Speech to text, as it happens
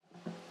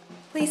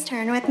Please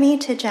turn with me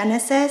to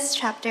Genesis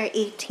chapter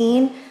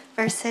 18,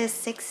 verses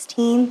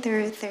 16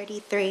 through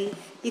 33.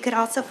 You could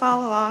also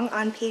follow along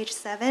on page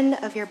 7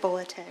 of your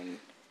bulletin.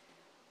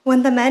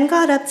 When the men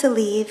got up to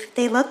leave,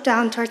 they looked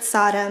down towards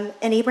Sodom,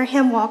 and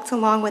Abraham walked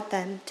along with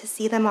them to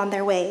see them on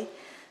their way.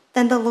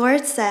 Then the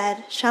Lord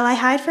said, "Shall I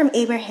hide from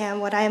Abraham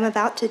what I am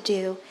about to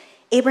do?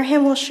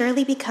 Abraham will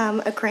surely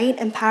become a great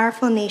and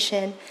powerful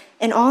nation,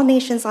 and all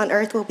nations on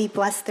earth will be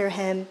blessed through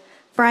him.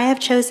 For I have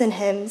chosen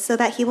him, so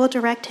that he will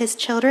direct his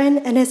children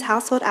and his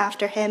household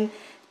after him,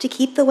 to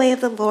keep the way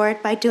of the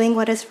Lord by doing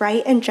what is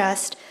right and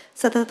just,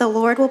 so that the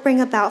Lord will bring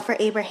about for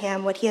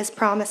Abraham what he has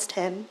promised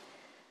him."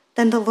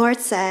 Then the Lord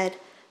said,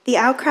 "The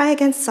outcry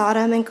against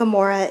Sodom and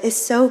Gomorrah is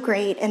so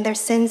great and their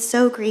sins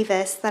so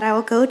grievous that I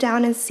will go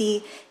down and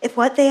see if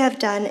what they have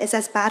done is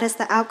as bad as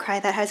the outcry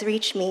that has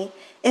reached me.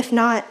 If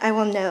not, I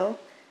will know."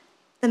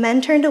 The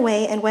men turned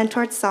away and went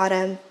towards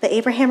Sodom, but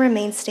Abraham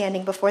remained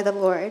standing before the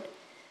Lord.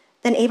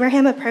 Then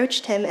Abraham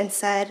approached him and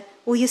said,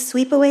 "Will you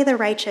sweep away the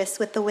righteous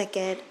with the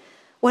wicked?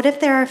 What if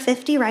there are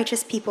 50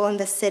 righteous people in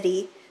this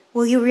city?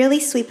 Will you really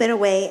sweep it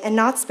away and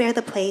not spare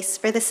the place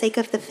for the sake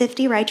of the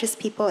 50 righteous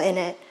people in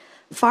it?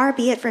 Far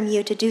be it from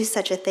you to do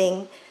such a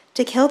thing,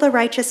 to kill the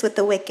righteous with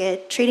the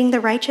wicked, treating the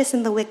righteous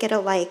and the wicked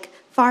alike.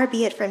 Far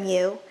be it from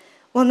you.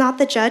 Will not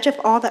the judge of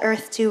all the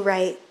earth do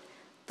right?"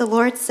 The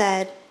Lord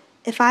said,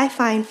 "If I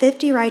find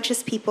 50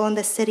 righteous people in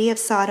the city of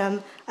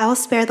Sodom, I will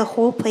spare the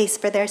whole place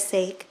for their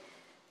sake."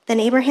 Then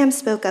Abraham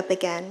spoke up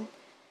again.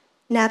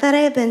 "Now that I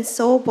have been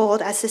so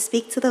bold as to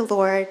speak to the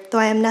Lord, though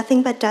I am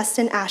nothing but dust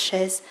and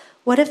ashes,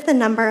 what if the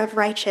number of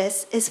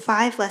righteous is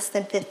 5 less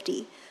than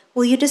 50?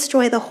 Will you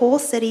destroy the whole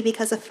city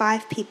because of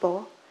 5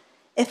 people?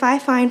 If I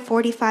find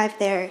 45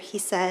 there," he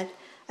said,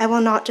 "I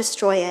will not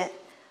destroy it."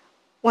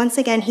 Once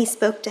again he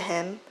spoke to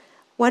him.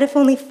 "What if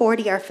only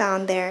 40 are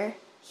found there?"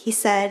 He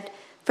said,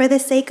 "For the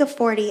sake of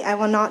 40, I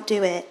will not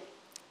do it."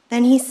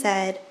 Then he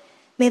said,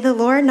 "May the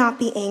Lord not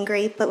be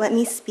angry, but let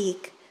me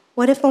speak.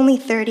 What if only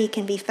 30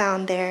 can be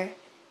found there?"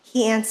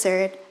 He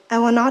answered, "I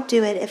will not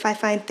do it if I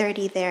find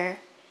 30 there."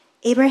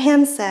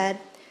 Abraham said,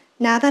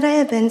 "Now that I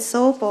have been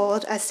so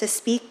bold as to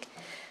speak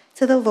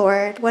to the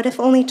Lord, what if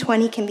only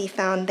 20 can be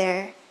found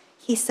there?"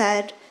 He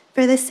said,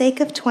 "For the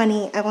sake of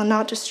 20, I will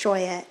not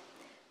destroy it."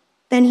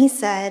 Then he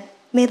said,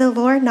 "May the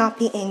Lord not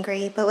be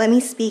angry, but let me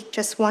speak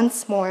just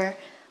once more.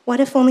 What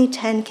if only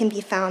 10 can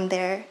be found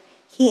there?"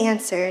 He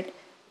answered,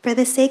 "For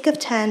the sake of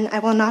 10, I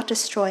will not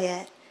destroy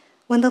it."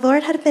 When the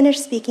Lord had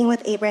finished speaking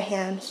with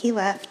Abraham, he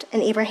left,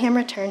 and Abraham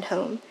returned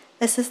home.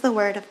 This is the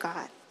word of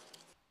God.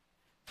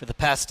 For the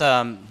past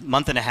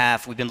month and a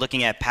half, we've been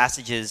looking at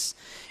passages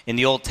in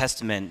the Old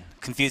Testament,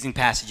 confusing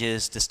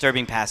passages,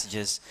 disturbing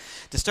passages.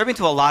 Disturbing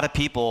to a lot of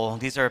people,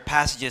 these are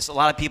passages, a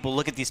lot of people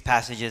look at these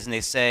passages and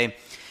they say,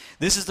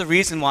 "This is the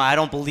reason why I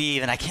don't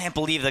believe, and I can't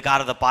believe the God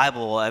of the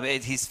Bible.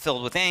 He's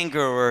filled with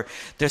anger," or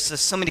there's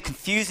just so many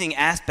confusing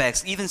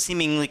aspects, even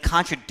seemingly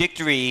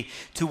contradictory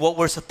to what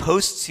we're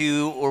supposed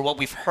to or what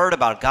we've heard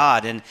about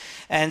God.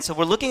 And so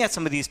we're looking at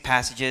some of these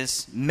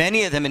passages,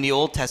 many of them in the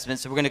Old Testament,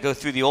 so we're going to go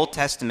through the Old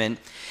Testament.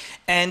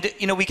 And,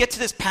 we get to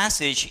this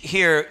passage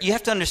here. You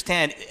have to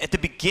understand, at the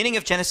beginning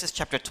of Genesis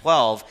chapter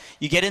 12,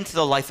 you get into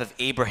the life of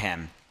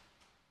Abraham.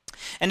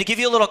 And to give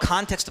you a little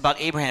context about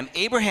Abraham,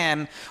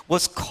 Abraham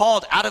was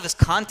called out of his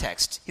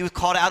context. He was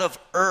called out of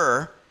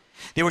Ur.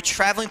 They were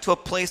traveling to a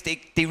place,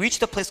 they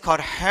reached a place called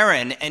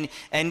Haran,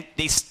 and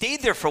they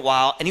stayed there for a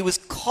while, and he was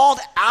called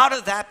out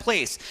of that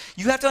place.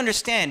 You have to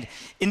understand,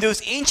 in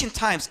those ancient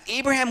times,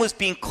 Abraham was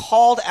being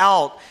called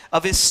out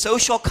of his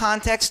social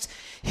context,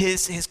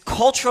 his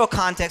cultural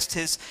context,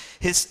 his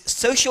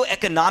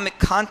socioeconomic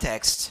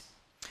context,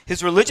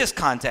 his religious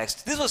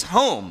context. This was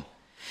home.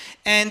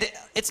 And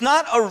it's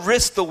not a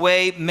risk the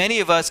way many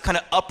of us kind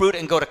of uproot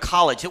and go to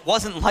college. It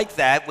wasn't like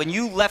that. When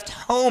you left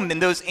home in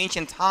those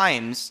ancient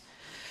times,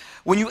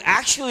 when you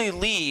actually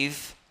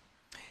leave,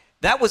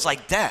 that was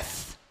like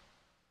death.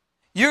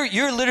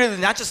 You're literally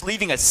not just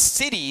leaving a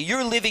city,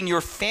 you're leaving your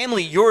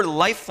family, your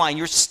lifeline,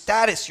 your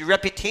status, your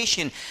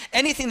reputation,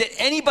 anything that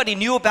anybody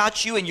knew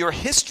about you and your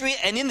history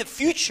and in the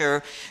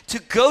future. To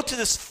go to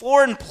this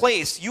foreign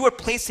place, you are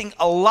placing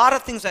a lot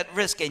of things at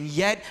risk, and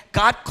yet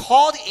God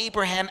called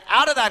Abraham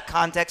out of that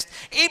context.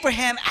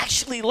 Abraham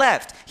actually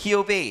left. He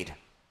obeyed.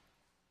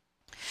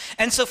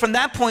 And so from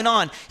that point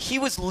on, he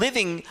was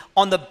living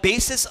on the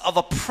basis of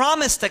a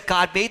promise that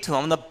God made to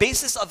him, on the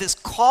basis of his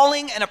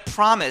calling and a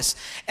promise.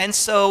 And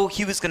so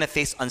he was going to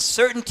face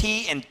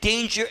uncertainty and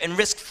danger and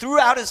risk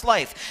throughout his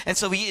life. And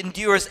so he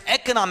endures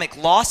economic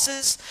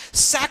losses,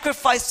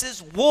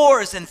 sacrifices,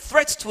 wars, and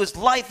threats to his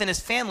life and his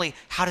family.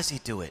 How does he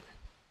do it?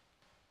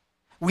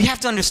 We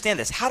have to understand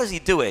this. How does he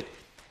do it?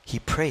 He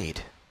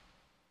prayed.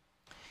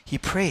 He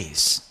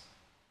prays.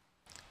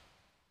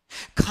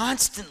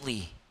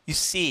 Constantly, you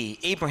see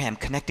Abraham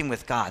connecting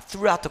with God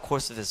throughout the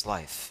course of his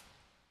life.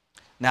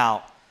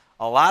 Now,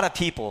 a lot of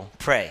people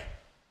pray.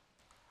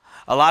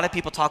 A lot of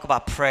people talk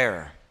about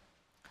prayer.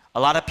 A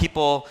lot of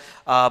people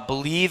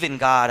believe in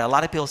God. A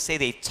lot of people say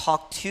they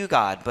talk to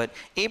God. But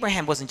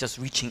Abraham wasn't just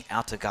reaching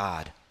out to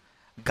God.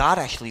 God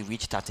actually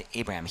reached out to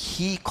Abraham.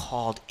 He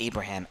called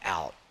Abraham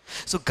out.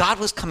 So God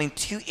was coming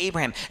to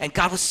Abraham, and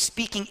God was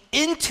speaking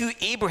into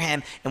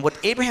Abraham. And what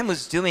Abraham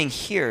was doing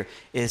here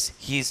is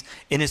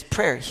in his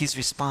prayer, he's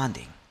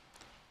responding.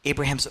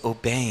 Abraham's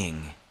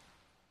obeying.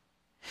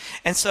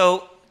 And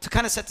so to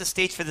kind of set the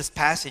stage for this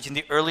passage, in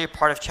the earlier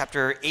part of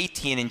chapter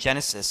 18 in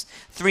Genesis,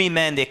 3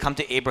 men, they come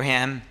to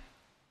Abraham.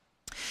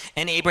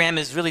 And Abraham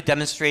is really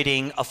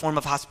demonstrating a form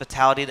of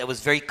hospitality that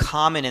was very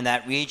common in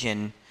that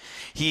region.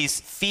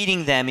 He's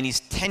feeding them and he's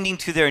tending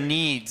to their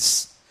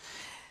needs.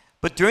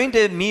 But during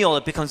the meal,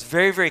 it becomes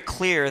very, very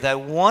clear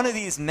that one of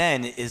these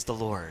men is the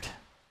Lord.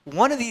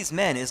 One of these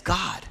men is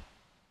God.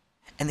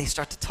 And they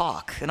start to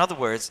talk. In other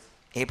words,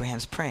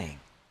 Abraham's praying.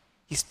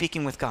 He's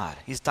speaking with God.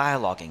 He's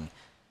dialoguing.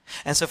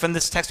 And so from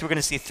this text, we're going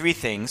to see 3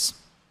 things: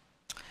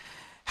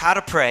 how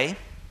to pray,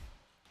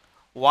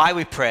 why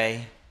we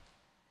pray,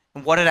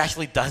 and what it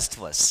actually does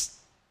to us.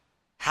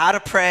 How to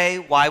pray,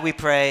 why we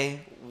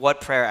pray,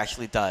 what prayer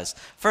actually does.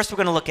 First, we're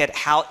going to look at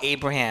how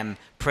Abraham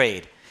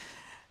prayed.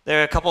 There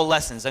are a couple of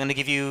lessons. I'm going to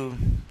give you,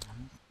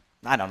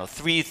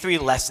 three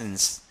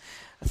lessons.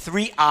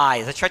 3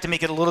 eyes. I tried to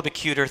make it a little bit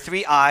cuter.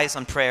 3 eyes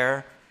on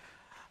prayer.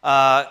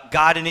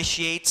 God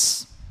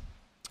initiates.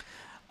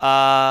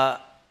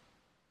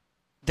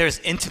 There's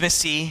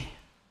intimacy,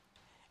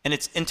 and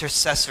it's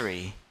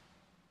intercessory.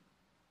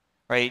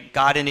 Right?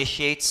 God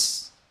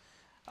initiates.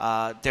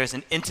 There's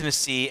an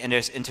intimacy, and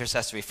there's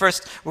intercessory.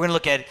 First, we're going to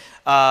look at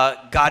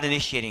God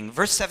initiating.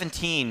 Verse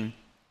 17.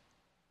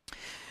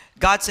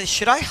 God says,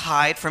 should I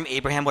hide from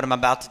Abraham what I'm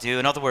about to do?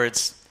 In other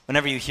words,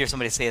 whenever you hear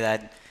somebody say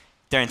that,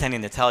 they're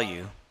intending to tell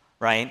you,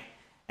 right?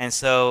 And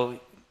so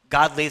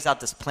God lays out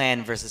this plan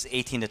in verses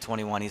 18 to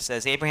 21. He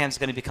says, Abraham's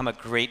going to become a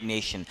great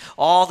nation.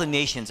 All the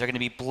nations are going to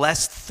be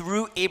blessed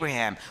through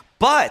Abraham.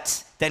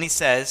 But, then he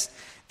says,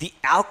 the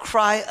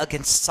outcry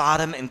against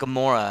Sodom and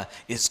Gomorrah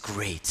is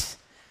great.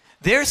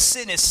 Their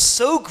sin is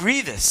so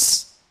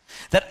grievous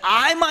that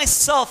I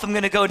myself am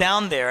going to go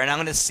down there and I'm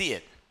going to see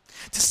it,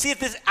 to see if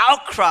this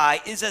outcry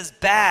is as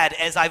bad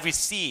as I've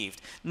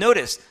received.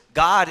 Notice,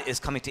 God is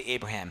coming to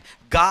Abraham.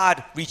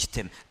 God reached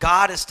him.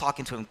 God is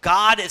talking to him.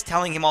 God is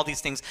telling him all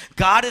these things.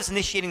 God is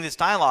initiating this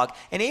dialogue,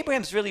 and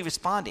Abraham's really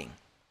responding.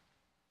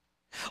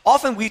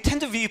 Often we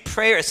tend to view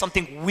prayer as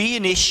something we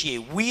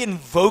initiate. We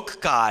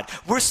invoke God.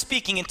 We're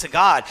speaking into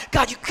God.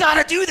 God, you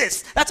gotta do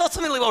this. That's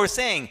ultimately what we're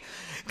saying.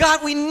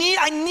 God,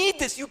 I need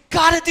this. You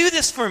gotta do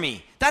this for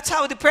me. That's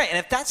how we pray. And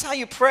if that's how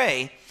you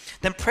pray,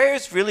 then prayer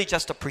is really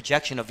just a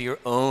projection of your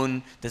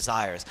own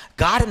desires.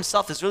 God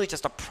himself is really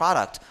just a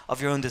product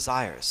of your own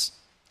desires.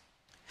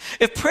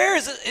 If prayer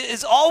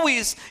is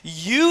always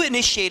you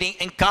initiating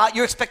and God,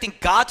 you're expecting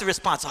God to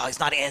respond. Oh, he's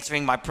not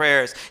answering my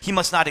prayers. He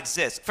must not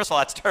exist. First of all,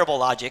 that's terrible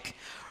logic,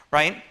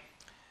 right?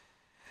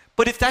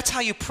 But if that's how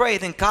you pray,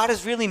 then God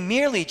is really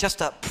merely just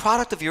a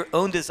product of your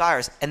own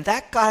desires. And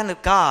that kind of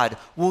God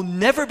will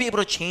never be able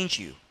to change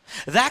you.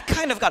 That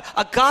kind of God,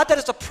 a God that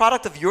is a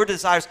product of your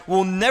desires,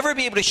 will never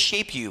be able to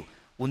shape you,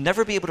 will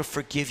never be able to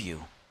forgive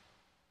you,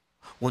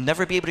 will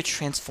never be able to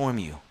transform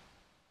you,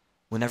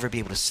 will never be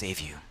able to save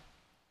you.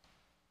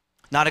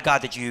 Not a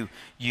God that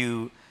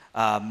you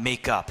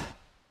make up.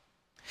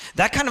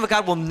 That kind of a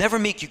God will never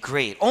make you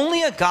great.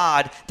 Only a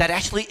God that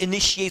actually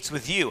initiates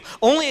with you.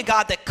 Only a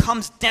God that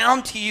comes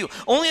down to you.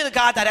 Only a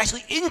God that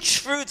actually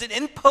intrudes and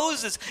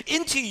imposes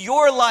into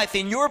your life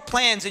and your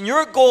plans and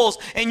your goals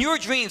and your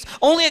dreams.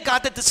 Only a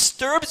God that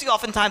disturbs you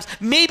oftentimes,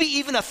 maybe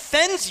even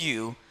offends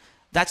you.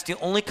 That's the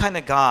only kind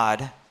of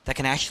God that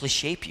can actually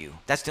shape you.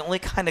 That's the only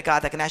kind of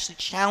God that can actually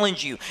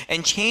challenge you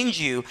and change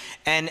you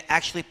and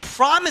actually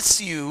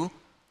promise you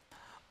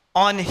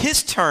on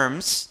his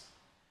terms.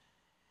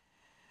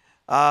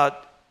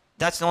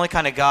 That's the only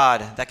kind of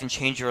God that can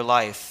change your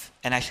life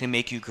and actually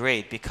make you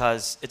great,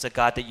 because it's a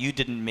God that you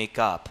didn't make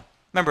up.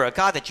 Remember, a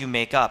God that you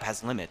make up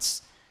has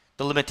limits.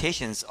 The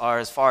limitations are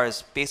as far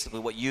as basically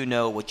what you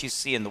know, what you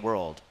see in the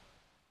world.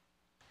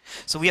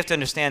 So we have to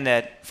understand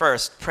that,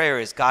 first, prayer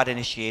is God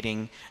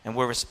initiating and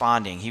we're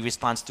responding. He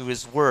responds through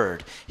his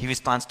word.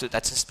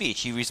 That's his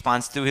speech. He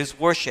responds through his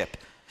worship.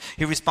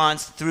 He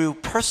responds through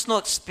personal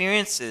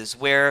experiences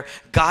where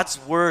God's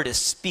word is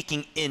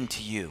speaking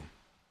into you.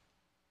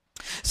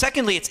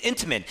 Secondly, it's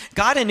intimate.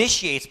 God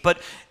initiates,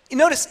 but you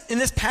notice in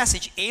this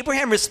passage,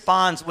 Abraham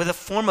responds with a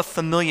form of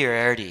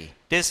familiarity.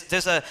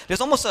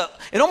 It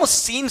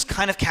almost seems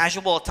kind of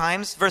casual at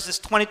times. Verses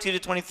 22 to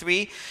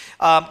 23,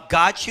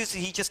 God chooses,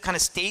 he just kind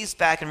of stays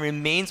back and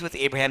remains with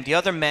Abraham. The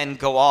other men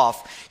go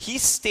off. He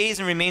stays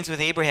and remains with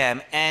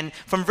Abraham. And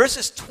from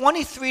verses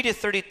 23 to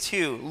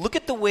 32, look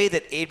at the way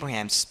that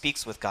Abraham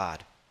speaks with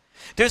God.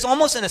 There's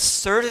almost an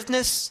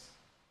assertiveness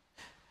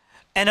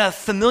and a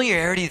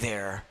familiarity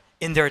there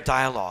in their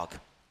dialogue.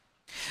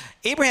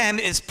 Abraham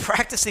is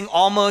practicing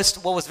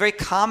almost what was very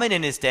common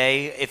in his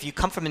day. If you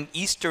come from an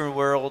Eastern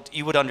world,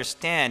 you would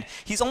understand.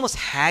 He's almost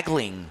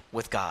haggling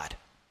with God.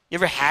 You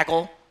ever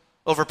haggle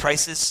over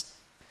prices?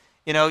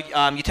 You know,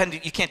 you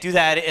can't do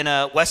that in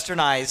a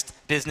westernized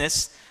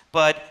business,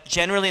 but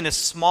generally in a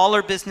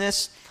smaller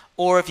business,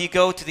 or if you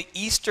go to the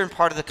eastern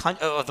part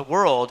of the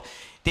world,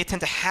 they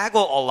tend to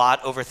haggle a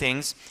lot over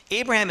things.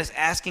 Abraham is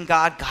asking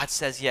God. God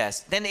says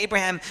yes. Then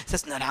Abraham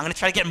says, no, I'm going to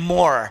try to get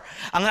more.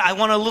 I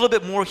want a little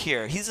bit more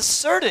here. He's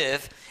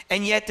assertive,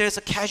 and yet there's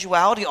a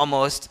casuality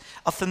almost,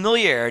 a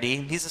familiarity.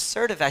 He's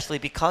assertive actually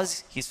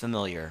because he's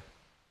familiar.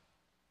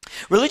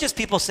 Religious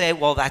people say,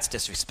 well, that's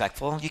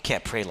disrespectful. You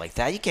can't pray like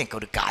that. You can't go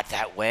to God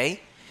that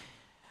way.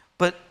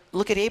 But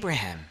look at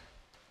Abraham.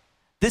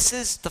 This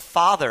is the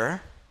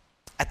father,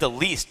 at the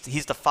least,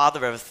 he's the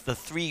father of the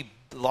three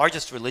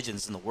largest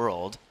religions in the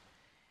world.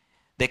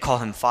 They call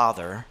him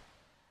father.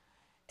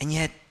 And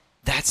yet,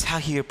 that's how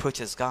he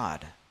approaches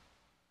God.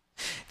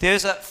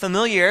 There's a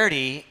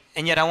familiarity,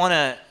 and yet I want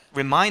to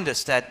remind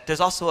us that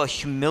there's also a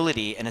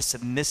humility and a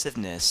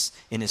submissiveness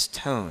in his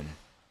tone.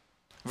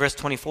 Verse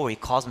 24, he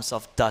calls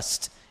himself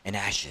dust and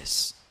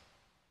ashes.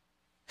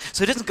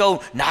 So he doesn't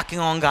go knocking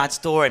on God's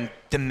door and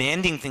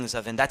demanding things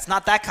of him. That's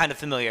not that kind of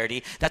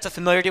familiarity. That's a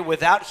familiarity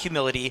without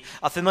humility,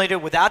 a familiarity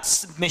without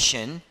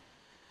submission.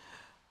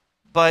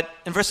 But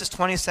in verses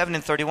 27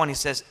 and 31, he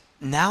says,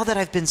 now that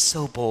I've been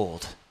so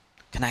bold,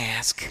 can I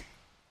ask?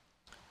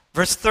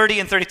 Verse 30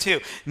 and 32,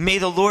 may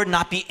the Lord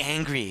not be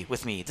angry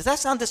with me. Does that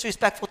sound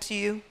disrespectful to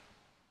you?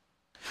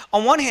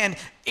 On one hand,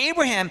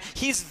 Abraham,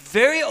 he's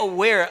very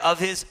aware of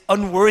his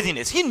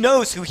unworthiness. He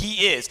knows who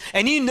he is,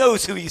 and he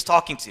knows who he's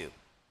talking to.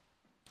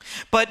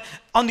 But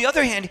on the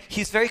other hand,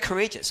 he's very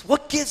courageous.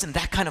 What gives him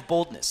that kind of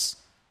boldness?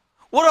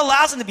 What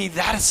allows him to be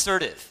that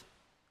assertive?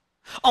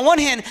 On one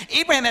hand,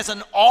 Abraham has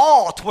an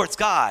awe towards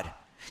God.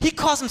 He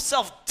calls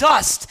himself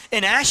dust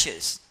and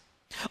ashes.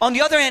 On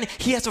the other hand,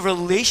 he has a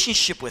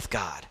relationship with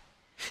God.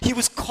 He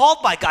was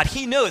called by God.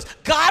 He knows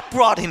God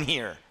brought him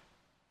here.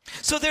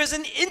 So there's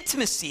an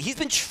intimacy. He's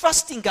been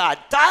trusting God,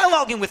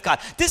 dialoguing with God.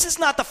 This is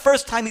not the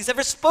first time he's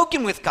ever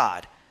spoken with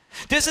God.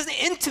 There's an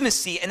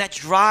intimacy, and that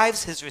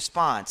drives his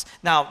response.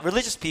 Now,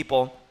 religious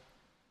people,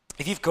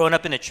 if you've grown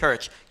up in a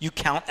church, you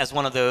count as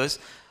one of those.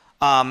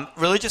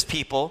 Religious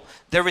people,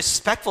 they're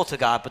respectful to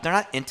God, but they're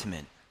not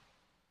intimate.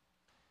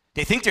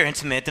 They think they're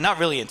intimate. They're not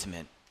really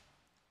intimate.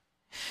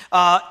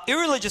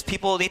 Irreligious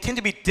people, they tend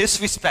to be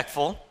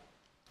disrespectful,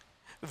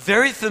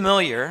 very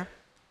familiar,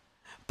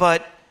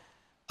 but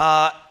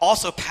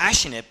also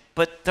passionate,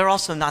 but they're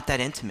also not that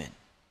intimate.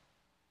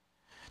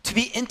 To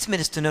be intimate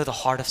is to know the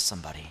heart of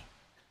somebody.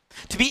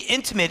 To be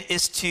intimate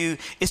is to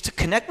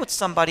connect with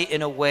somebody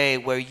in a way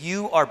where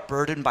you are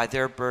burdened by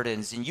their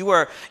burdens and you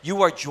are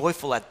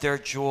joyful at their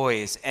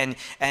joys.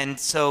 And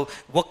so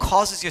what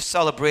causes your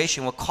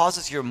celebration, what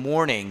causes your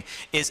mourning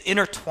is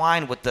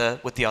intertwined with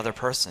the other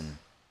person.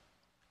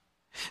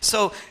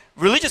 So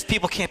religious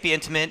people can't be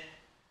intimate.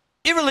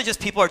 Irreligious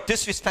people are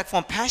disrespectful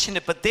and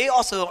passionate, but they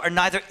also are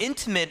neither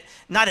intimate,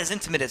 not as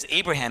intimate as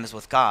Abraham is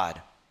with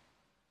God.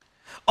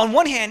 On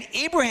one hand,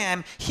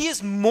 Abraham, he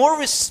is more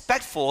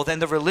respectful than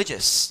the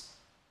religious,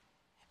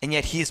 and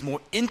yet he is more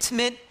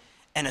intimate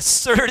and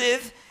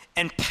assertive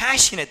and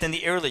passionate than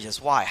the irreligious.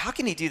 Why? How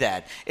can he do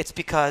that? It's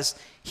because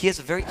he has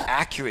a very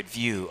accurate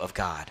view of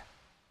God.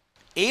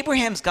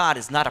 Abraham's God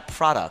is not a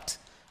product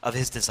of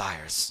his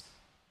desires.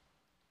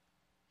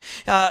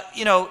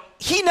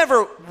 He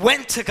never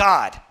went to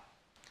God.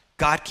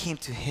 God came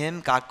to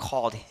him, God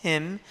called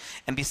him,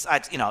 and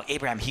besides,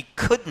 Abraham, he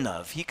could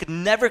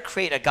never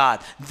create a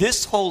God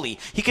this holy.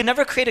 He could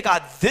never create a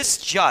God this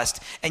just,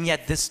 and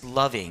yet this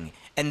loving,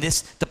 and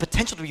the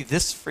potential to be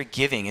this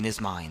forgiving in his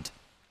mind.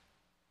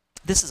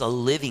 This is a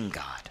living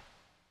God.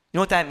 You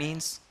know what that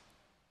means?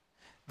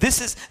 This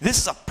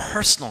is a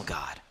personal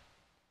God.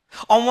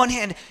 On one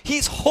hand,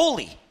 he's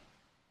holy.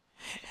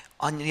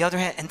 On the other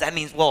hand, and that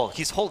means,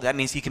 he's holy. That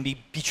means he can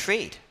be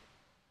betrayed.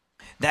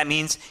 That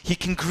means he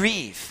can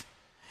grieve.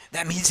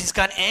 That means he's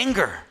got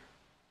anger.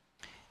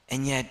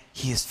 And yet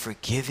he is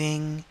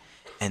forgiving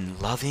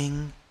and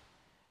loving.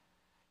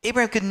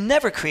 Abraham could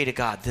never create a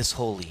God this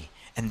holy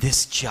and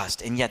this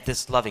just and yet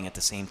this loving at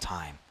the same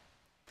time.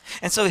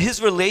 And so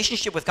his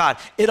relationship with God,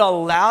 it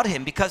allowed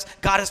him, because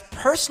God is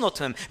personal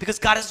to him, because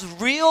God is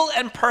real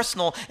and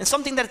personal and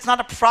something that it's not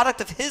a product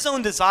of his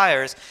own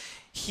desires,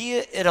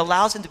 it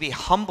allows him to be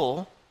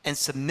humble and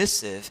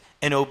submissive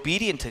and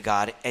obedient to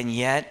God, and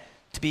yet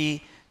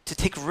to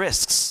take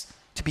risks,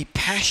 to be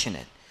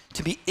passionate,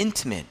 to be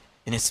intimate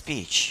in his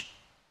speech.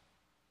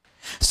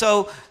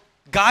 So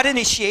God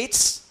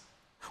initiates,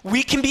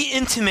 we can be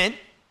intimate,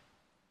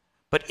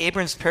 but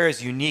Abraham's prayer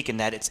is unique in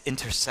that it's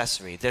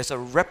intercessory. There's a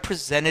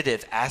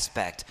representative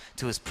aspect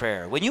to his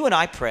prayer. When you and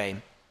I pray,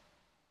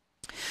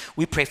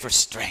 we pray for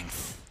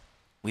strength.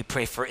 We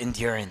pray for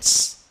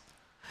endurance.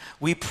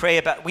 We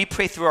pray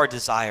through our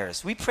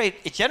desires. We pray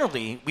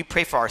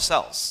for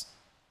ourselves.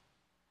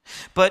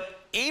 But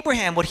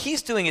Abraham, what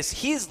he's doing is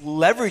he's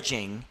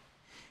leveraging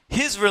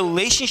his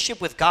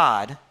relationship with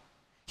God.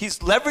 He's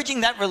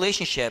leveraging that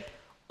relationship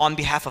on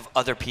behalf of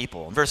other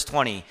people. In verse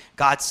 20,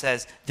 God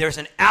says, there's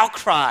an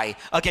outcry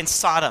against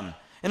Sodom.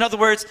 In other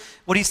words,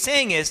 what he's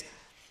saying is,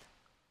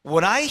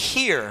 what I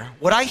hear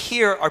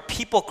are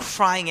people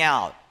crying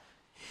out.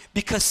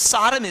 because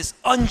Sodom is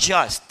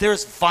unjust.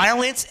 There's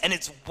violence and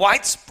it's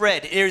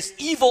widespread. There's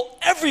evil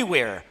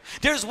everywhere.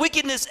 There's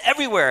wickedness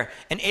everywhere.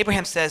 And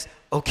Abraham says,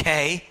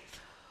 okay,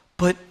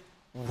 but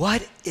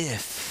what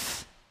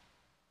if?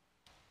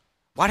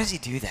 Why does he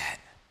do that?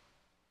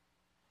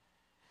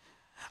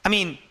 I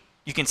mean,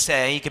 you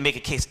can make a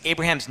case,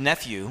 Abraham's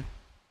nephew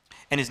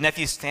and his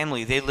nephew's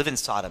family, they live in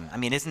Sodom. I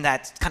mean, isn't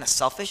that kind of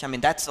selfish? I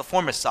mean, that's a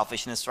form of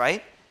selfishness,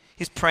 right?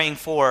 He's praying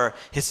for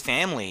his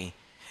family.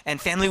 And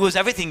family was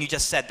everything you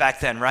just said back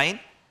then, right?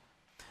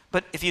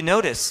 But if you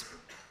notice,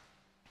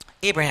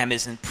 Abraham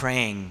isn't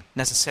praying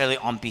necessarily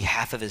on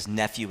behalf of his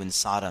nephew in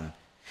Sodom.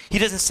 He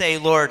doesn't say,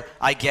 Lord,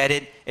 I get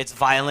it. It's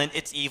violent.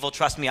 It's evil.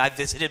 Trust me, I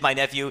visited my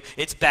nephew.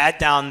 It's bad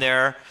down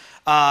there.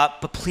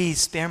 But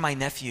please spare my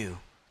nephew.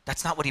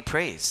 That's not what he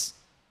prays.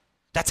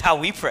 That's how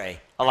we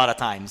pray a lot of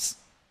times.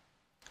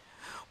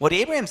 What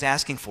Abraham's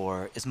asking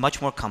for is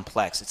much more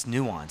complex. It's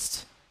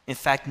nuanced. In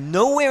fact,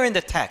 nowhere in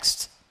the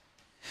text,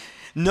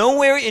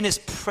 nowhere in his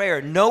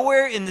prayer,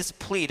 nowhere in this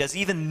plea does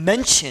he even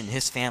mention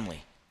his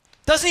family.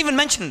 Doesn't even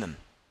mention them.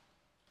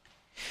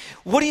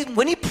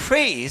 When he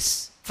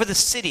prays for the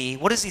city,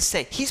 what does he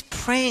say? He's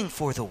praying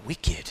for the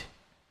wicked.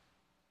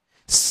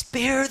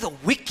 Spare the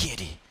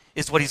wicked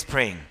is what he's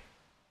praying.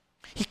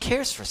 He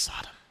cares for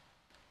Sodom.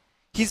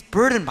 He's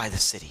burdened by the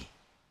city.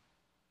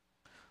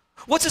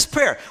 What's his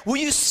prayer? Will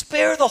you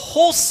spare the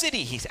whole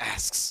city, he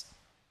asks.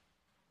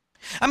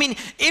 I mean,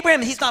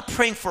 Abraham, he's not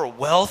praying for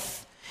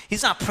wealth.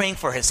 He's not praying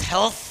for his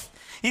health.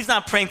 He's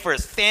not praying for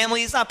his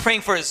family. He's not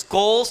praying for his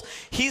goals.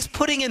 He's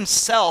putting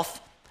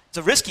himself, it's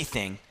a risky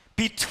thing,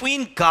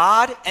 between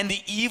God and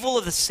the evil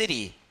of the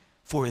city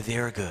for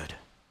their good.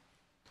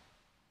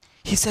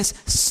 He says,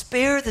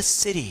 spare the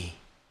city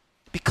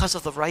because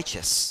of the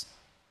righteous,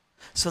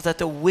 so that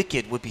the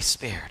wicked would be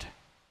spared.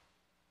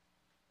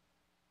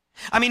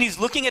 I mean, he's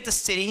looking at the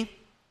city.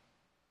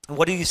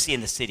 What do you see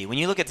in the city? When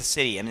you look at the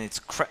city, I mean, it's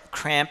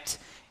cramped.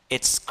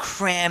 It's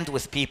crammed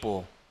with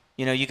people.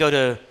 You know, you go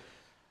to,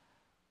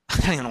 I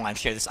don't even know why I'm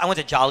sharing this. I went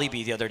to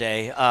Jollibee the other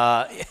day.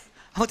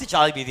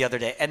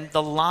 And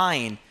the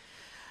line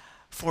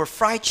for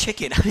fried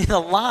chicken, I mean, the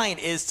line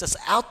is just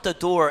out the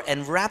door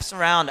and wraps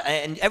around.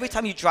 And every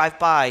time you drive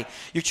by,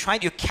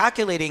 you're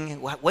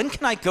calculating, when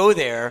can I go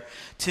there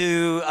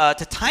to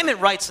time it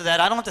right so that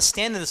I don't have to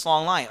stand in this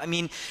long line. I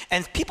mean,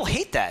 and people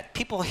hate that.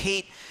 People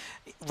hate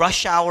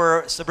rush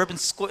hour suburban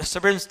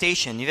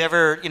station. You've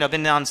ever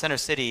been down Center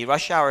City,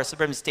 rush hour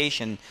suburban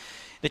station.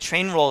 The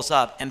train rolls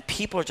up and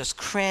people are just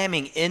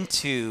cramming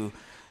into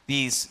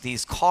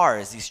these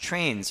cars, these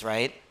trains,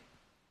 right?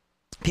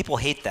 People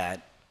hate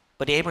that.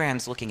 But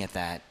Abraham's looking at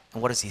that,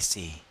 and what does he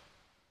see?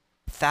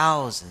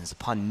 Thousands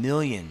upon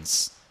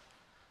millions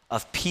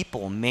of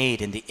people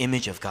made in the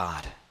image of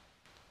God.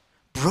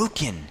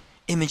 Broken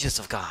images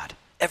of God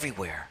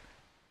everywhere.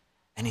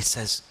 And he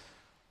says,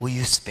 will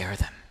you spare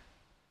them?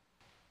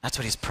 That's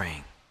what he's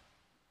praying.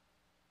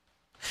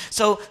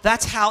 So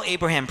that's how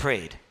Abraham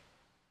prayed.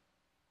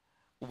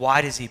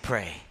 Why does he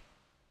pray?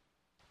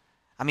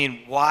 I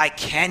mean, why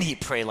can he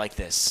pray like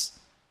this?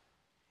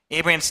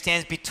 Abraham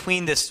stands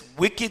between this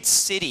wicked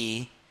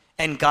city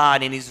and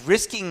God, and he's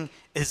risking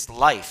his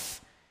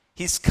life.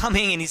 He's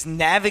coming and he's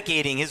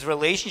navigating his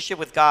relationship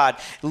with God,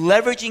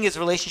 leveraging his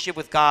relationship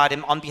with God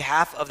on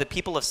behalf of the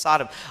people of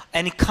Sodom.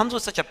 And he comes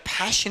with such a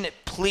passionate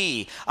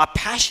plea, a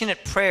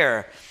passionate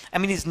prayer. I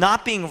mean, he's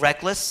not being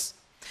reckless.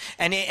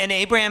 And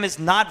Abraham is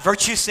not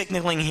virtue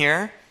signaling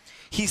here.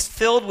 He's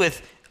filled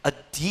with a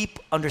deep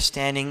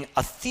understanding,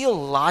 a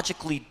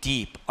theologically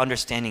deep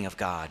understanding of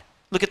God.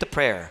 Look at the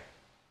prayer.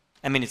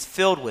 I mean, it's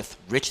filled with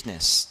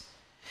richness.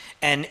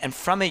 And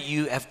from it,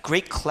 you have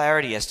great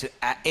clarity as to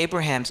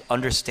Abraham's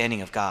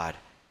understanding of God.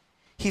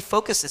 He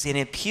focuses and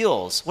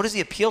appeals. What does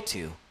he appeal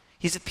to?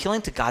 He's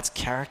appealing to God's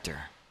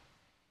character,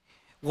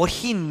 what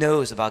he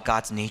knows about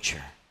God's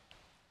nature.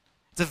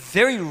 It's a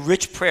very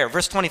rich prayer.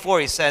 Verse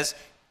 24, he says,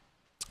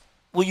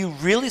 will you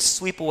really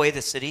sweep away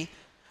the city?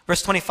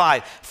 Verse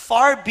 25,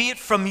 far be it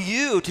from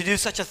you to do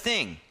such a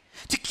thing,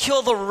 to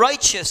kill the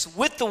righteous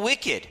with the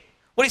wicked.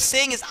 What he's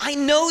saying is, I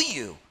know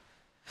you.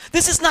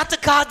 This is not the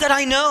God that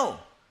I know.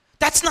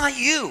 That's not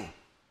you.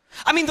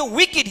 I mean, the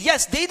wicked,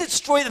 yes, they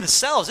destroy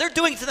themselves. They're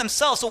doing it to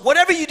themselves. So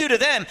whatever you do to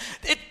them,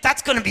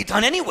 that's going to be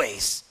done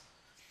anyways.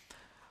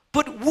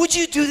 But would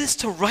you do this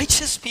to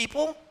righteous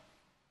people?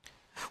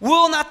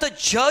 Will not the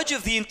judge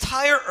of the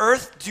entire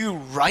earth do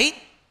right?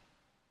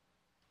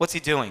 What's he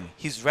doing?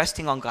 He's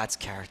resting on God's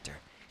character.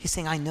 He's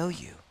saying, I know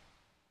you.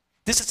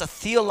 This is a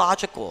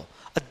theological,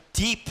 a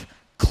deep,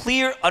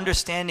 clear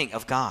understanding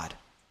of God.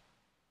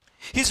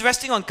 He's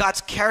resting on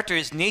God's character,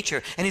 his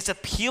nature, and he's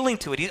appealing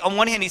to it. On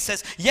one hand, he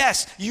says,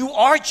 yes, you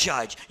are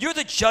judge. You're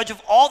the judge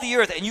of all the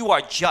earth, and you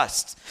are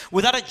just.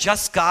 Without a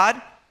just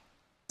God,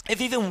 if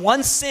even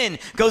one sin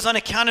goes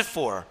unaccounted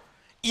for,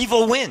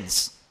 evil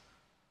wins.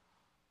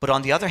 But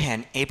on the other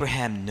hand,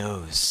 Abraham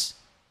knows.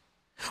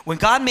 When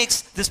God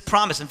makes this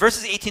promise, in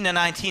verses 18 and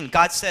 19,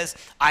 God says,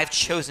 I've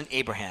chosen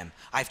Abraham.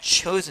 I've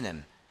chosen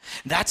him.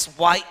 That's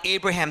why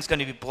Abraham's going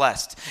to be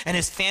blessed. And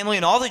his family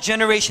and all the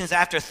generations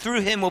after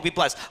through him will be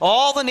blessed.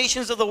 All the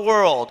nations of the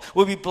world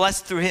will be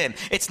blessed through him.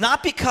 It's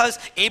not because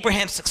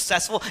Abraham's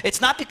successful.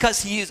 It's not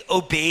because he is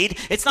obeyed.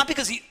 It's not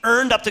because he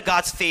earned up to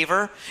God's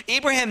favor.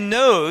 Abraham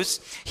knows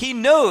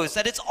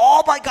that it's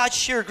all by God's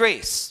sheer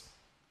grace.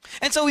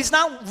 And so he's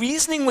not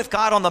reasoning with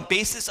God on the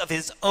basis of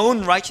his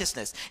own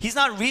righteousness. He's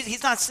not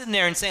sitting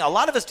there and saying, a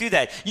lot of us do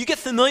that. You get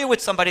familiar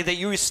with somebody that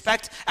you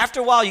respect.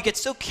 After a while, you get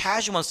so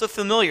casual and so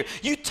familiar.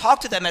 You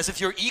talk to them as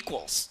if you're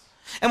equals.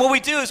 And what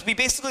we do is we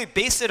basically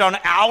base it on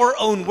our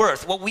own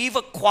worth, what we've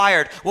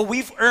acquired, what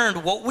we've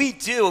earned, what we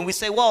do. And we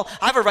say, well,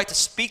 I have a right to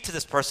speak to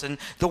this person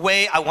the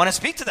way I want to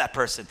speak to that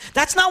person.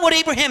 That's not what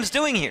Abraham's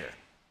doing here.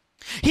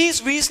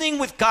 He's reasoning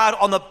with God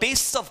on the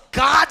basis of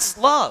God's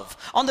love,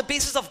 on the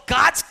basis of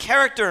God's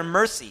character and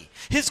mercy,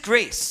 his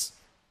grace.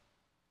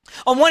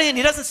 On one hand,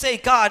 he doesn't say,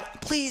 God,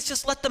 please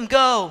just let them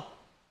go.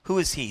 Who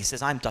is he? He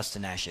says, I'm dust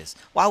and ashes.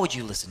 Why would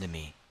you listen to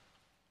me?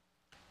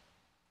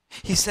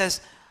 He says,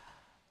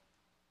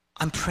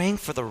 I'm praying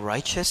for the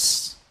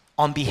righteous.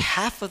 On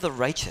behalf of the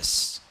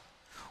righteous,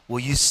 will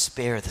you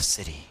spare the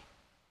city?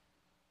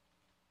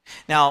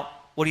 Now,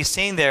 what he's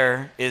saying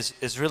there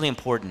is really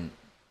important.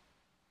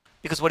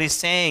 Because what he's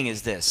saying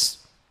is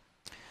this.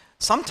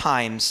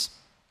 Sometimes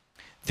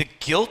the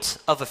guilt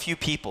of a few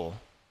people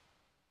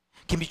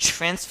can be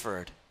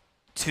transferred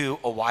to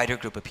a wider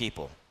group of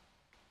people.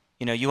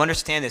 You know, you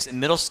understand this. In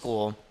middle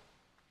school,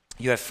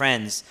 you have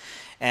friends,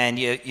 and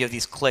you have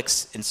these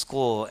cliques in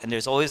school, and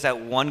there's always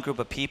that one group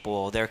of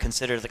people that are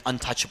considered like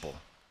untouchable.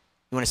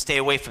 You want to stay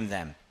away from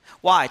them.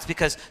 Why? It's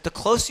because the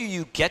closer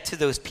you get to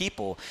those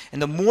people, and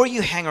the more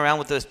you hang around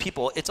with those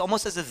people, it's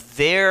almost as if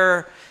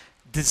their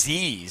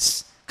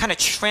disease kind of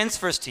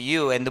transfers to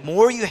you, and the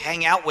more you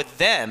hang out with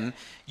them,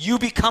 you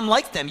become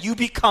like them. You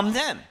become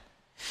them.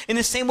 In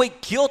the same way,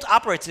 guilt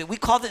operates. We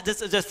call it,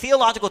 there's a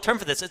theological term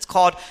for this. It's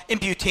called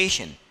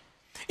imputation.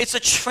 It's a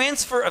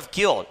transfer of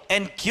guilt,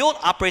 and guilt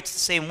operates the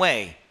same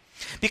way.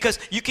 Because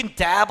you can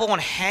dabble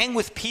and hang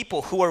with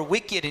people who are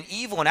wicked and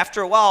evil, and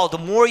after a while, the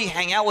more you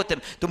hang out with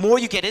them, the more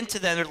you get into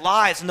their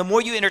lives, and the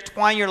more you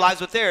intertwine your lives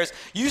with theirs,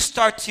 you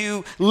start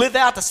to live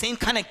out the same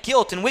kind of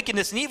guilt and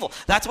wickedness and evil.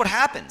 That's what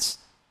happens.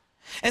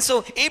 And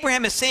so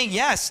Abraham is saying,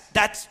 yes,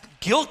 that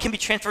guilt can be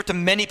transferred to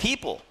many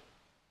people.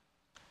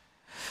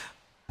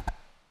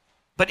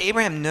 But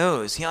Abraham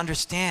knows, he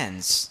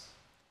understands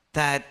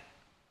that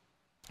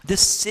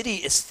this city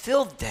is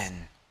filled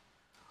then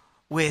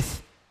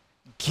with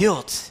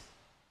guilt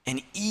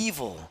and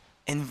evil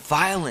and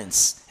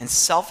violence and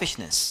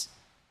selfishness.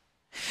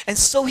 And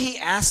so he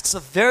asks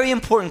a very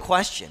important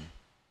question.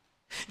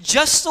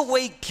 Just the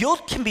way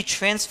guilt can be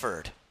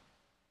transferred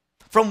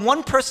from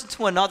one person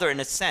to another in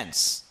a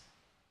sense,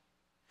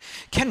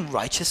 can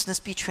righteousness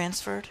be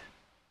transferred?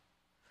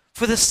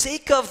 For the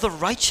sake of the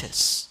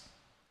righteous,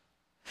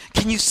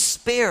 can you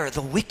spare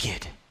the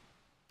wicked?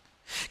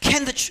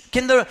 Can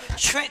the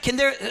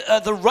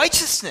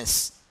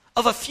righteousness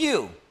of a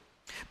few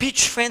be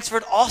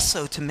transferred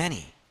also to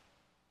many?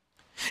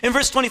 In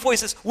verse 24, he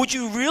says, would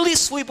you really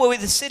sweep away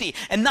the city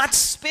and not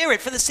spare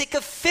it for the sake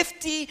of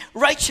 50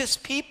 righteous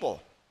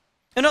people?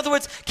 In other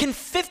words, can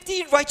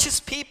 50 righteous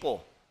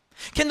people,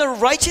 can the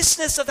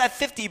righteousness of that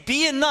 50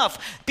 be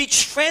enough, be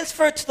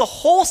transferred to the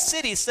whole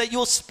city so that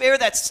you'll spare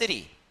that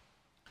city?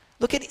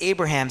 Look at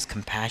Abraham's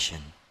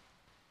compassion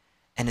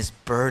and his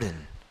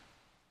burden.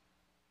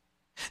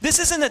 This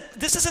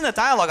isn't a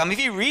dialogue. I mean,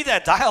 if you read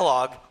that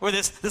dialogue or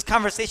this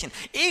conversation,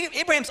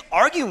 Abraham's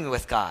arguing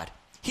with God.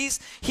 He's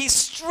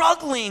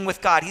struggling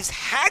with God. He's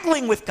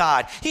haggling with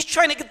God. He's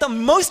trying to get the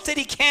most that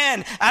he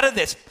can out of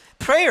this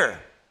prayer.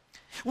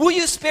 Will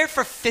you spare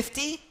for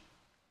 50?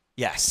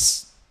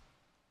 Yes.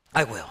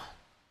 I will.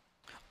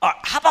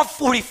 How about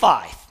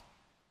 45?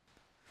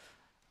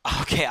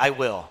 Okay, I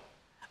will.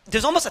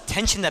 There's almost a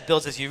tension that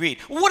builds as you read.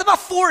 Well, what about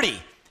 40?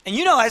 And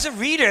you know, as a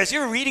reader, as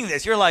you're reading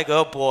this, you're like,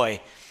 oh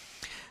boy.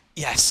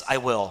 Yes, I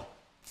will.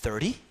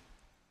 30?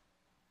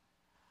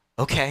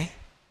 Okay.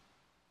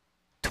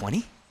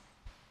 20?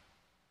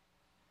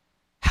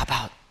 How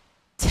about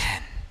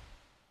 10?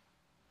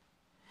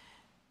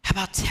 How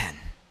about 10?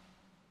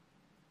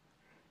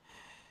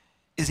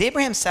 Is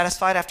Abraham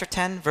satisfied after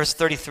 10? Verse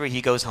 33,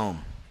 he goes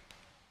home.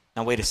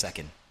 Now wait a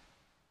second.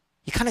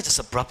 He kind of just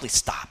abruptly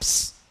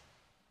stops.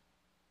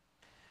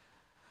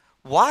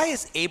 Why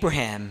is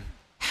Abraham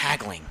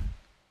haggling?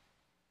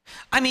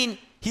 I mean,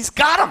 he's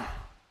got him.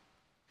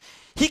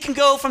 He can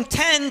go from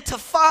 10 to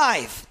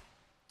 5,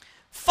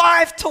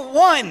 5 to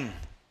 1.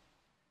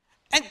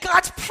 And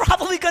God's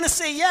probably going to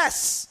say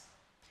yes.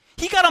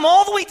 He got him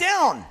all the way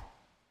down.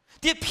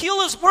 The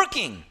appeal is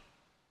working.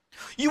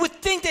 You would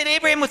think that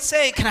Abraham would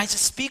say, can I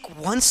just speak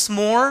once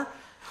more?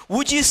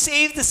 Would you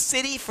save the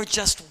city for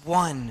just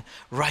one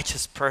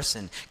righteous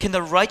person? Can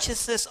the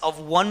righteousness of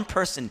one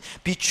person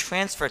be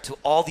transferred to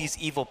all these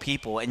evil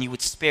people and you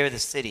would spare the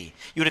city?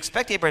 You would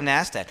expect Abraham to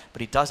ask that,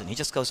 but he doesn't. He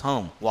just goes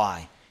home.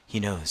 Why? He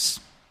knows.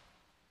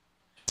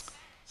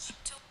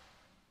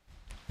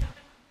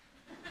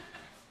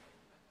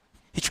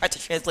 He tried to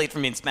translate for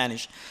me in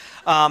Spanish.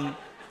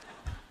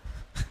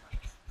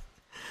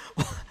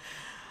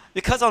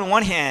 Because on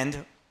one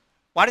hand,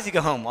 why does he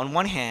go home? On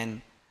one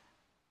hand,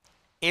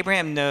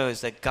 Abraham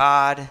knows that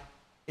God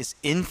is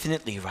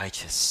infinitely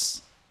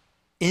righteous,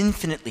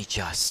 infinitely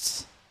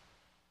just,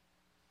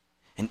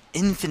 and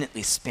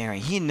infinitely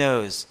sparing. He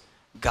knows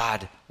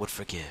God would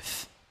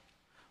forgive.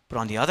 But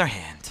on the other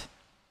hand,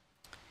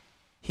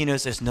 he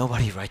knows there's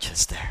nobody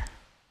righteous there.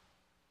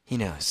 He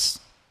knows.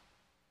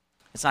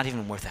 It's not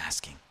even worth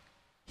asking.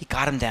 He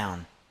got him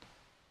down.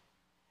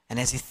 And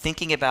as he's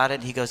thinking about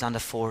it, he goes down to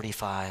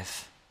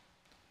 45.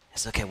 He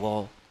says, okay,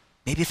 well,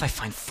 maybe if I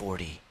find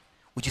 40,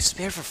 would you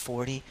spare for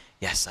 40?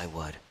 Yes, I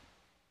would.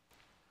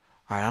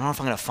 All right, I don't know if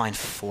I'm going to find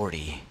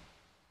 40.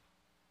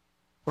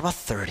 What about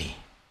 30?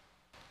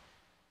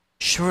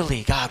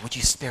 Surely, God, would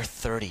you spare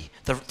 30?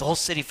 The whole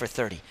city for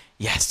 30?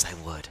 Yes, I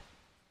would.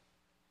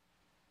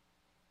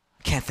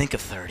 I can't think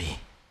of 30.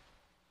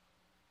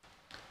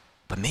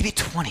 But maybe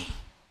 20.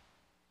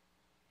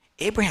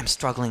 Abraham's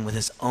struggling with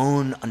his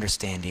own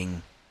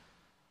understanding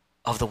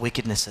of the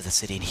wickedness of the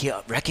city, and he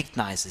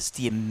recognizes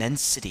the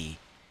immensity,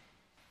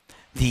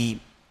 the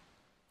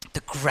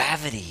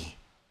gravity,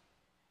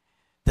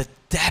 the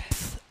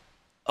depth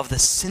of the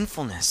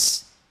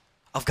sinfulness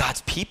of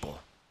God's people,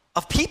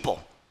 of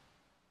people.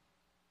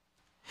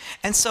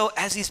 And so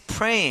as he's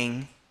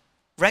praying,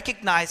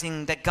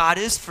 recognizing that God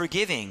is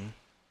forgiving,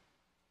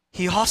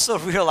 he also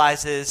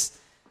realizes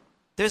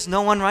there's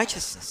no one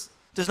righteousness.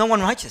 There's no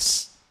one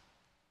righteous.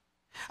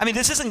 I mean,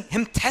 this isn't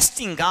him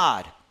testing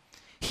God.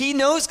 He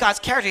knows God's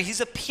character. He's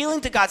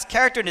appealing to God's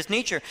character and his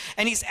nature,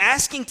 and he's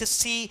asking to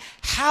see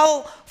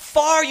how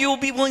far you will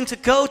be willing to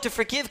go to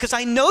forgive, because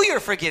I know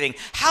you're forgiving.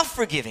 How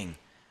forgiving?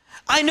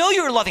 I know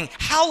you're loving.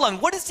 How loving?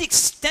 What is the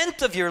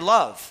extent of your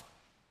love?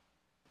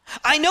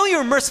 I know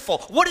you're merciful.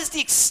 What is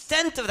the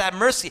extent of that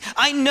mercy?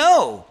 I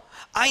know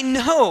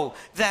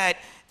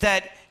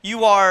that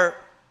you are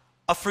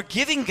a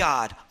forgiving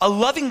God, a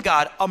loving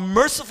God, a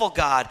merciful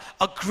God,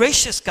 a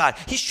gracious God.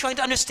 He's trying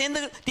to understand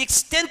the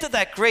extent of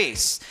that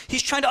grace.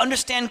 He's trying to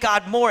understand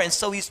God more, and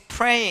so he's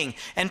praying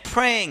and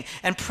praying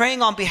and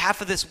praying on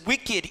behalf of this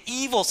wicked,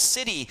 evil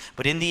city.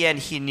 But in the end,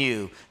 he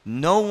knew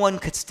no one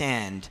could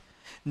stand.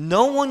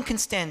 No one can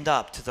stand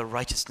up to the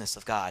righteousness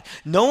of God.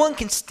 No one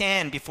can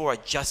stand before a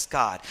just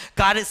God.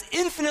 God is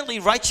infinitely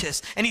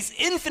righteous, and he's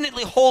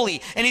infinitely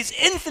holy, and he's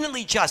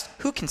infinitely just.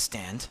 Who can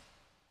stand?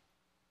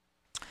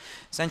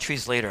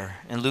 Centuries later,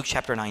 in Luke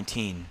chapter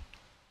 19,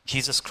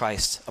 Jesus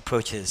Christ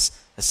approaches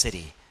a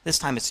city. This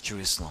time it's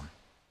Jerusalem.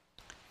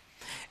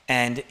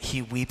 And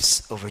he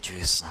weeps over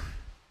Jerusalem.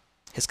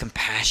 His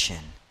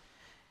compassion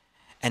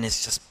and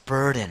his just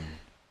burden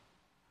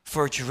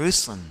for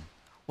Jerusalem,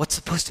 what's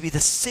supposed to be the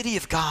city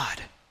of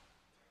God.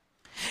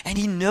 And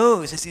he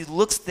knows as he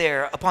looks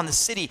there upon the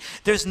city,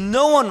 there's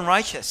no one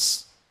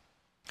righteous.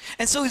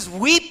 And so he's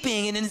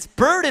weeping, and in his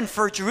burden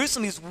for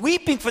Jerusalem, he's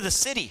weeping for the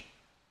city.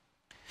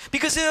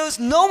 Because he knows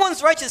no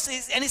one's righteous.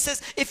 And he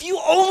says, if you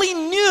only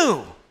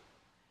knew,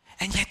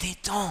 and yet they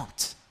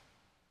don't.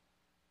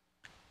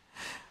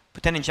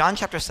 But then in John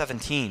chapter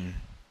 17,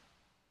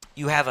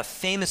 you have a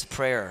famous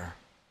prayer.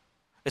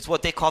 It's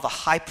what they call the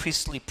high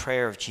priestly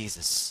prayer of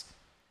Jesus.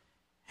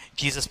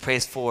 Jesus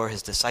prays for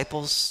his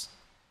disciples.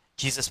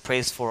 Jesus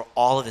prays for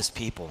all of his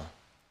people.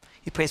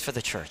 He prays for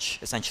the church,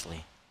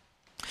 essentially.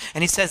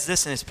 And he says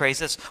this in his prayer. He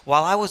says,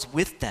 while I was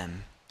with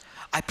them,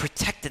 I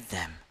protected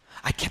them.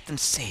 I kept them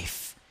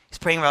safe. He's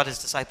praying about his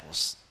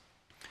disciples.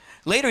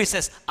 Later he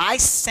says, I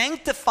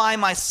sanctify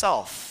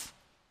myself,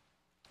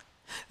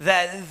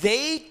 that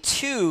they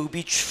too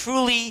be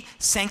truly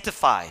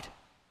sanctified.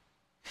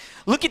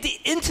 Look at the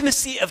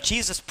intimacy of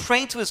Jesus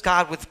praying to his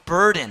God with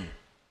burden.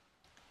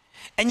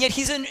 And yet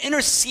he's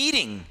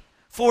interceding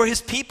for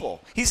his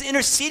people. He's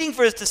interceding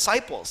for his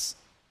disciples.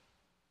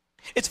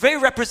 It's very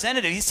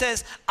representative. He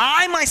says,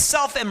 I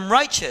myself am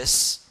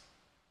righteous,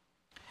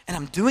 and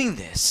I'm doing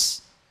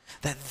this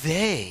that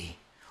they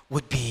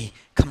would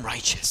become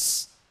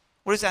righteous.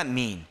 What does that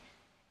mean?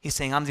 He's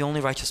saying, I'm the only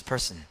righteous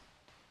person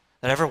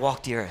that ever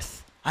walked the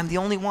earth. I'm the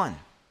only one.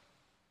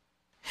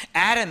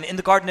 Adam in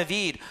the Garden of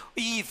Eve,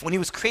 when he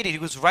was created, he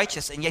was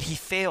righteous, and yet he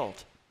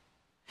failed.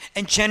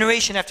 And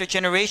generation after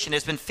generation,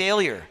 there's been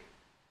failure.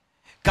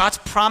 God's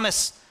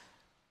promise,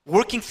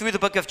 working through the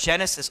book of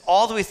Genesis,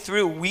 all the way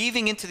through,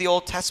 weaving into the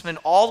Old Testament,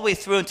 all the way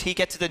through until you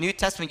get to the New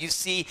Testament, you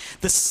see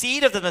the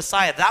seed of the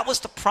Messiah. That was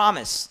the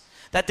promise,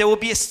 that there will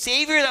be a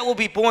Savior that will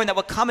be born that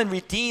will come and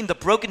redeem the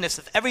brokenness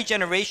of every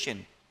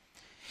generation.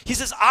 He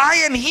says, I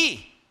am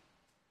He.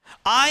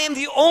 I am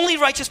the only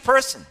righteous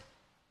person.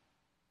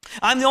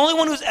 I'm the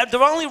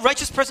only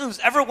righteous person who's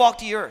ever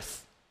walked the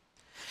earth.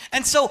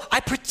 And so I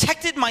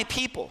protected my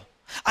people.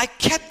 I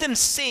kept them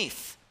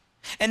safe.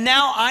 And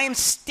now I am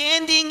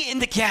standing in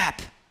the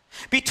gap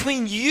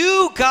between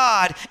you,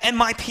 God, and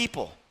my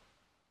people.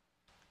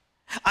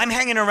 I'm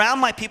hanging around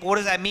my people. What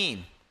does that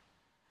mean?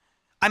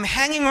 I'm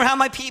hanging around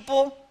my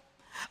people.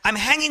 I'm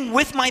hanging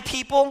with my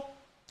people.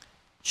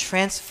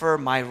 Transfer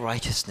my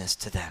righteousness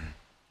to them.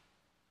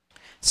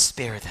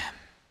 Spare them.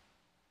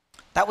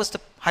 That was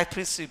the high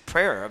priestly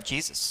prayer of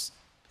Jesus,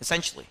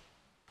 essentially.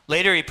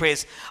 Later he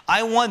prays,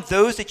 I want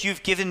those that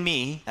you've given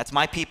me, that's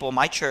my people,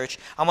 my church,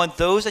 I want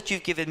those that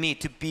you've given me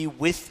to be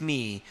with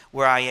me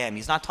where I am.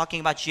 He's not talking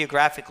about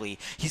geographically.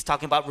 He's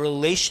talking about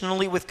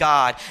relationally with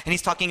God, and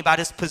he's talking about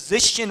his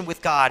position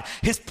with God,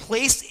 his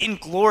place in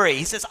glory.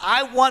 He says,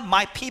 I want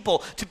my people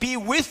to be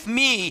with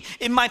me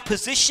in my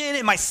position,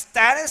 in my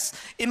status,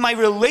 in my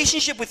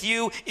relationship with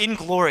you in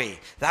glory.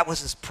 That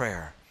was his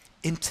prayer,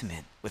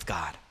 intimate with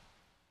God,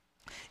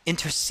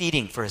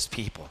 interceding for his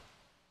people.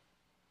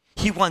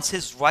 He wants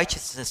his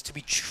righteousness to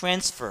be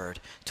transferred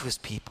to his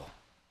people.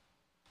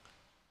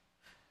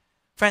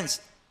 Friends,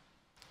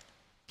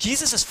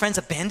 Jesus' friends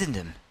abandoned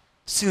him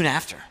soon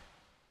after,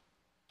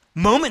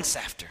 moments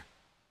after.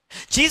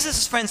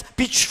 Jesus' friends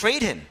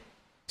betrayed him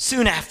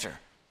soon after.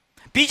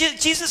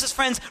 Jesus'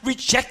 friends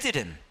rejected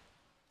him.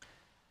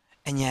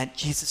 And yet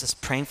Jesus is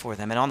praying for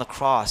them. And on the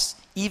cross,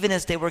 even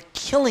as they were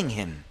killing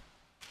him,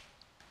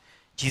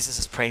 Jesus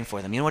is praying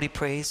for them. You know what he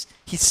prays?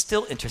 He's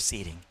still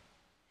interceding.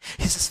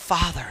 He says,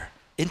 Father,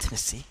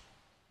 intimacy,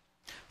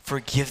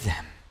 forgive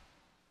them.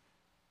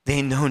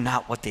 They know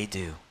not what they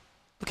do.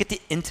 Look at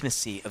the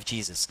intimacy of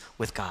Jesus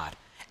with God.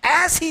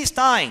 As he's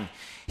dying,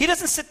 he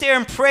doesn't sit there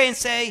and pray and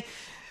say,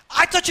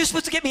 I thought you were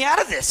supposed to get me out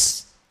of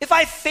this. If I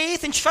have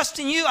faith and trust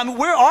in you,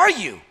 where are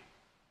you?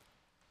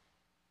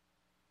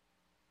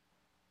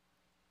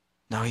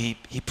 No, he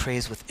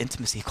prays with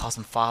intimacy. He calls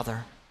him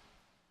Father.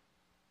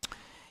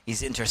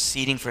 He's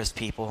interceding for his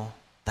people.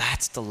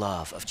 That's the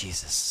love of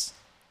Jesus.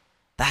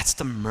 That's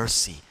the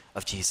mercy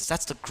of Jesus.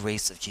 That's the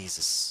grace of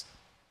Jesus.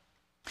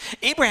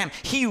 Abraham,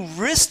 he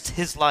risked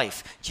his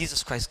life.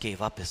 Jesus Christ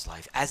gave up his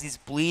life as he's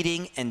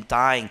bleeding and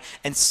dying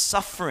and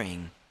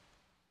suffering.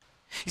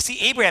 You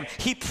see, Abraham,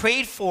 he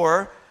prayed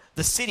for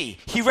the city.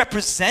 He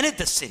represented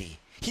the city.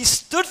 He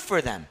stood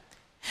for them.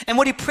 And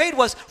what he prayed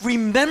was,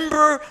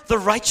 remember the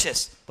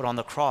righteous. But on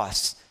the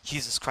cross,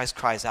 Jesus Christ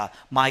cries out,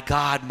 my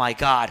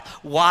God,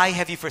 why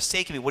have you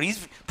forsaken me? What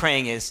he's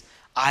praying is,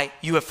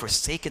 you have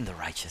forsaken the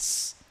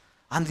righteous.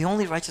 I'm the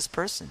only righteous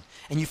person,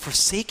 and you've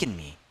forsaken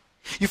me.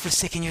 You've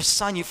forsaken your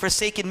son. You've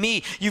forsaken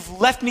me. You've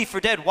left me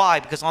for dead. Why?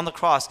 Because on the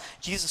cross,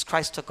 Jesus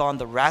Christ took on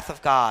the wrath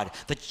of God,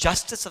 the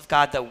justice of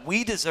God that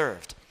we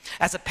deserved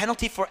as a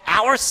penalty for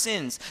our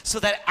sins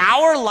so that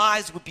our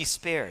lives would be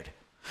spared.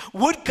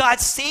 Would God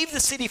save the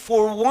city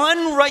for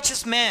one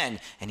righteous man?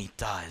 And he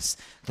does.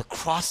 The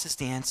cross is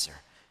the answer.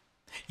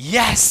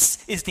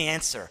 Yes is the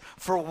answer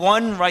for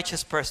one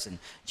righteous person.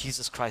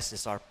 Jesus Christ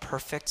is our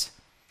perfect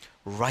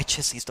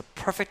righteous. He's the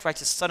perfect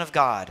righteous Son of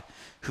God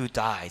who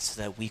died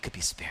so that we could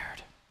be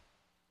spared.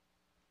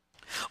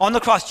 On the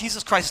cross,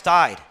 Jesus Christ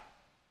died.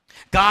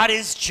 God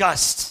is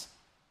just.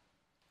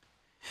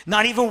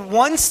 Not even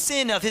one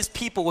sin of his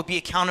people would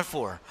be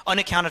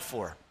unaccounted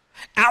for.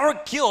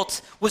 Our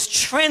guilt was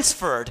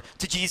transferred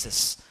to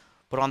Jesus.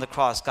 But on the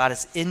cross, God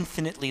is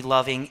infinitely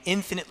loving,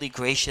 infinitely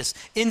gracious,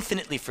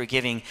 infinitely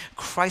forgiving.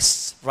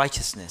 Christ's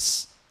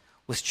righteousness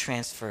was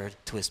transferred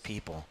to his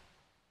people.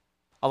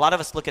 A lot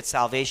of us look at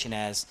salvation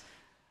as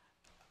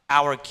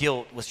our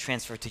guilt was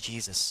transferred to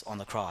Jesus on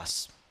the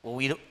cross. Well,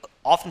 we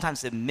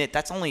oftentimes admit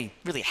that's only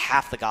really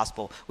half the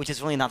gospel, which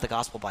is really not the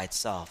gospel by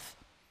itself.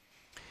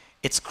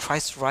 It's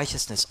Christ's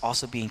righteousness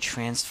also being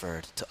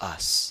transferred to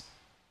us.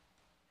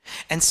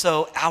 And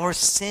so our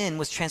sin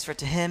was transferred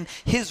to him.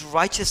 His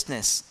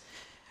righteousness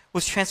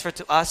was transferred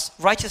to us.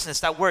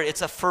 Righteousness, that word,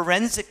 it's a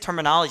forensic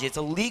terminology. It's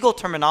a legal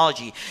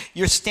terminology.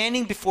 You're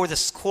standing before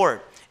this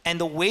court, and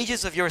the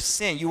wages of your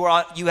sin, you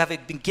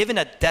have been given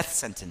a death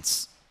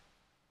sentence.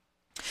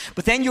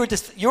 But then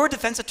your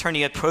defense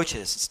attorney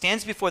approaches,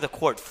 stands before the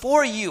court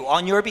for you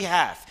on your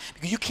behalf,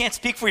 because you can't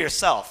speak for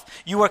yourself.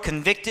 You are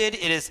convicted,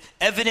 it is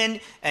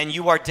evident, and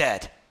you are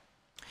dead.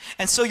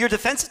 And so your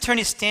defense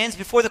attorney stands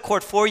before the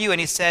court for you, and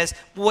he says,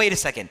 wait a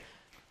second,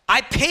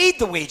 I paid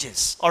the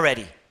wages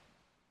already.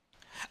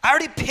 I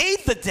already paid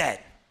the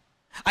debt.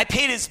 I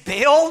paid his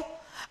bail.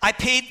 I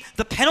paid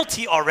the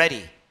penalty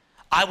already.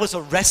 I was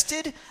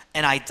arrested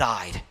and I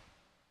died.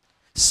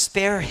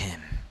 Spare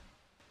him.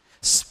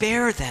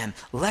 Spare them.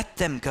 Let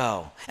them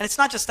go. And it's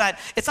not just that.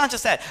 It's not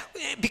just that.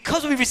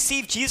 Because we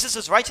received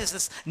Jesus'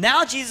 righteousness,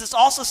 now Jesus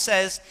also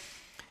says,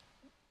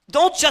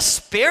 don't just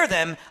spare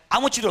them. I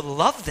want you to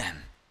love them.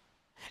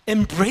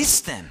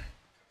 Embrace them.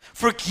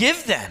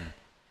 Forgive them.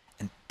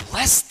 And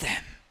bless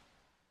them.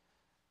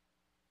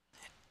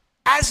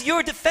 As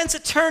your defense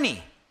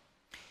attorney,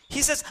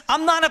 he says,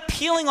 I'm not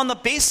appealing on the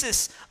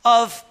basis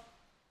of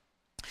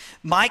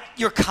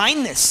your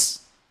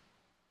kindness.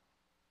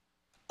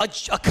 A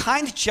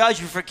kind judge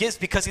who forgives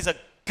because he's a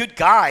good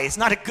guy is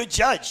not a good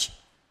judge.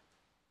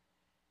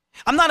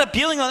 I'm not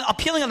appealing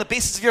on the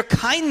basis of your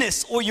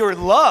kindness or your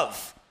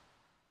love.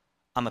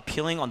 I'm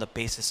appealing on the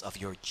basis of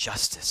your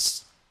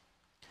justice.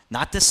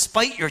 Not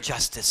despite your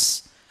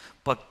justice,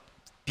 but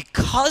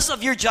because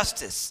of your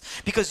justice,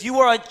 because you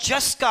are a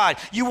just God,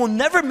 you will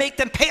never make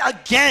them pay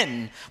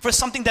again for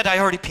something that I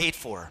already paid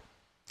for.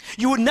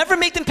 You will never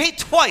make them pay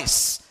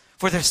twice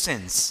for their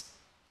sins.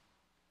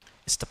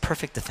 It's the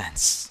perfect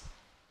defense.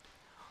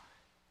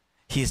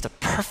 He is the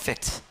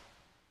perfect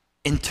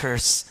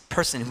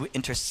person who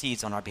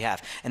intercedes on our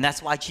behalf. And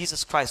that's why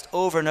Jesus Christ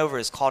over and over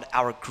is called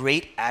our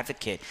great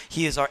advocate.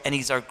 He's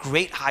our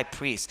great high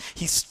priest.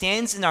 He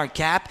stands in our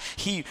gap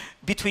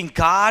between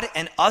God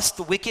and us,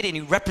 the wicked, and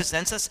he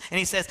represents us. And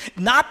he says,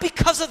 not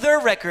because of their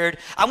record,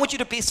 I want you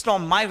to base it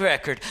on my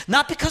record.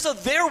 Not because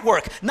of their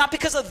work, not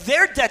because of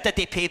their debt that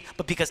they paid,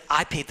 but because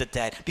I paid the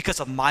debt,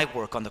 because of my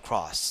work on the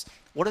cross.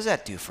 What does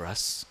that do for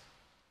us?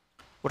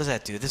 What does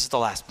that do? This is the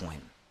last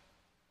point.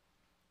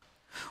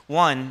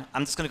 One,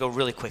 I'm just going to go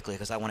really quickly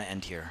because I want to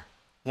end here.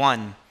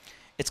 One,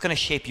 it's going to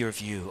shape your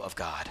view of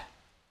God.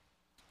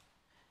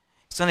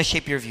 It's going to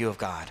shape your view of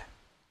God.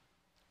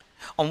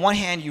 On one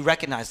hand, you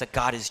recognize that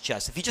God is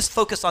just. If you just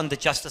focus on the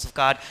justice of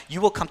God,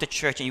 you will come to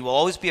church and you will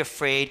always be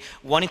afraid,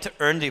 wanting to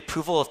earn the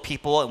approval of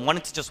people and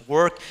wanting to just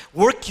work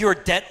your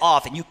debt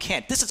off, and you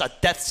can't. This is a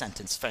death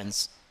sentence,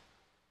 friends.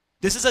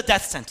 This is a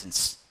death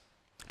sentence.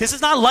 This is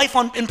not life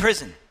in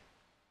prison.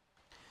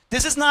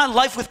 This is not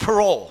life with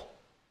parole.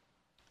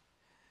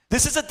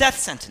 This is a death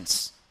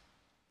sentence.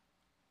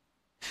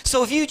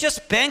 So if you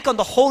just bank on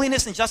the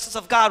holiness and justice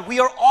of God, we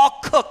are all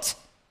cooked.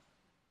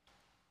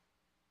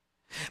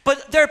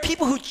 But there are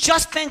people who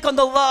just bank on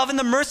the love and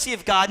the mercy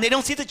of God, and they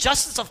don't see the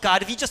justice of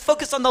God. If you just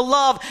focus on the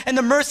love and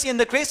the mercy and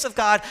the grace of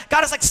God,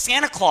 God is like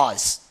Santa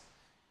Claus.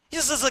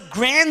 He's just a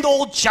grand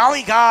old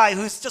jolly guy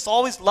who's just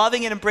always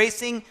loving and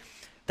embracing.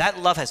 That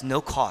love has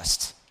no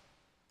cost.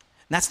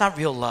 And that's not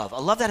real love.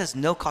 A love that has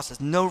no cost is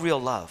no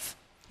real love.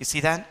 You see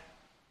that?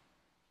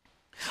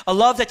 A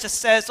love that just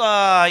says,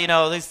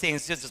 these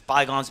things, just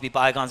bygones be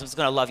bygones, I'm just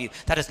going to love you.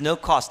 That has no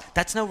cost.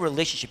 That's no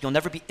relationship. You'll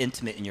never be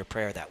intimate in your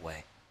prayer that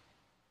way.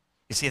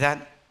 You see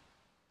that?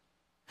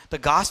 The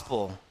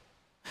gospel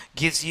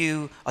gives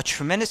you a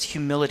tremendous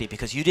humility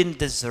because you didn't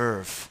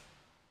deserve.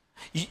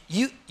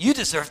 You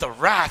deserve the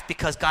wrath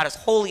because God is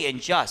holy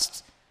and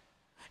just.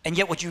 And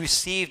yet what you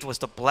received was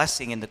the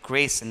blessing and the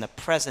grace and the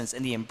presence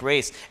and the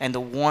embrace and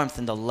the warmth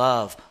and the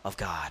love of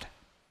God.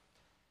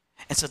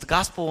 And so the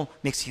gospel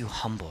makes you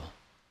humble.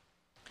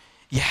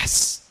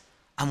 Yes,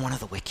 I'm one of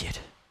the wicked.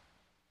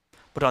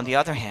 But on the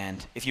other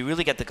hand, if you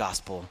really get the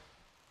gospel,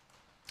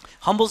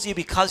 humbles you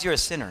because you're a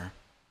sinner,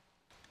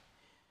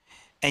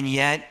 and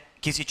yet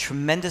gives you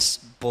tremendous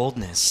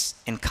boldness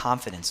and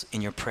confidence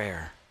in your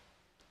prayer.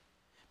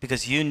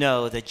 Because you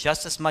know that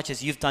just as much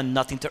as you've done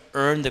nothing to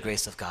earn the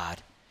grace of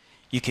God,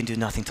 you can do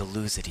nothing to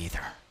lose it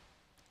either.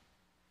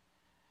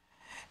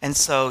 And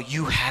so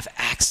you have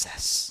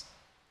access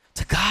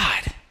to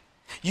God.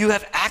 You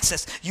have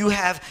access. You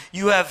have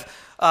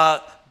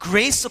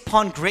grace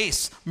upon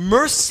grace,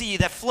 mercy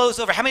that flows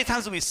over. How many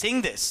times do we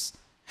sing this?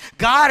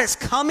 God is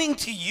coming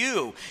to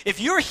you. If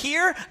you're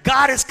here,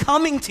 God is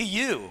coming to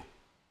you.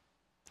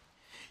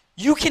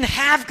 You can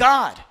have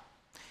God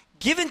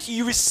given to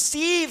you.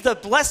 Receive the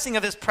blessing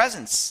of his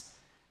presence.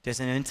 There's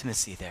an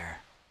intimacy there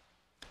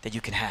that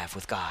you can have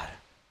with God,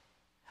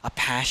 a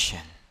passion.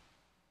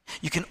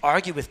 You can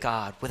argue with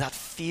God without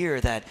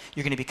fear that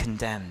you're going to be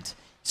condemned.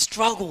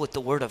 Struggle with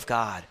the word of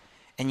God.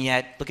 And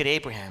yet, look at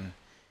Abraham.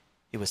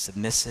 He was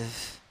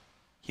submissive.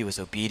 He was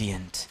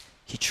obedient.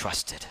 He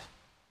trusted.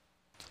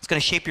 It's going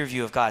to shape your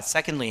view of God.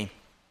 Secondly,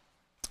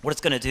 what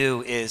it's going to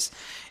do is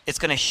it's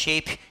going to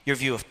shape your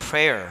view of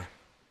prayer.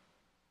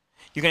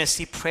 You're going to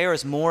see prayer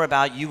as more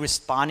about you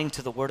responding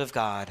to the word of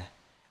God,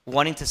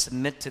 wanting to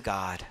submit to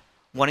God,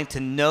 wanting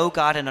to know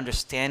God and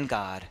understand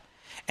God,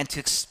 and to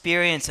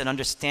experience and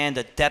understand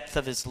the depth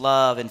of his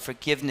love and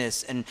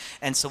forgiveness.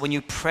 And so when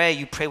you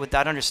pray with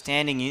that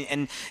understanding.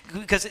 And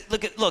because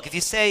look, if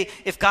you say,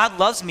 if God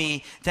loves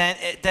me,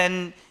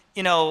 then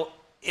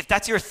if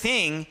that's your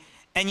thing,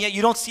 and yet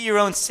you don't see your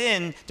own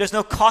sin, there's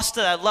no cost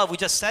to that love. We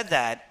just said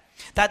that.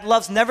 That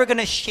love's never going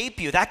to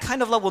shape you. That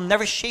kind of love will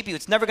never shape you.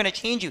 It's never going to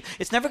change you.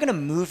 It's never going to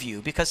move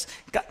you because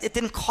it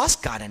didn't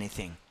cost God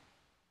anything.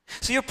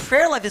 So your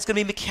prayer life is going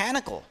to be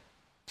mechanical.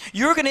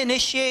 You're going to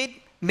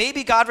initiate.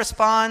 Maybe God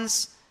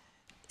responds.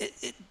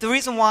 The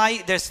reason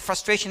why there's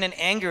frustration and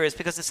anger is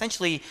because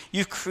essentially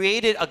you've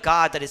created a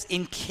God that is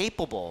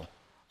incapable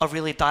of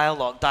really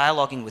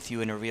dialoguing with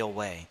you in a real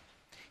way.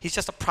 He's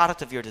just a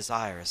product of your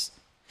desires.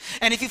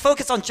 And if you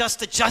focus on just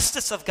the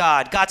justice of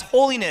God, God's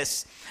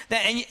holiness,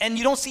 and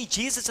you don't see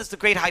Jesus as the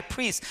great high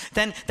priest,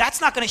 then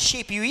that's not going to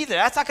shape you either.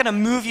 That's not going to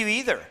move you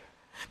either.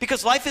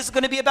 Because life is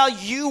going to be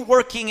about you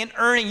working and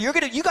earning. You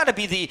got to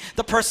be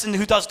the person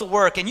who does the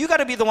work, and you got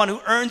to be the one who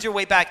earns your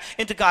way back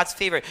into God's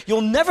favor.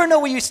 You'll never know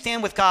where you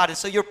stand with God, and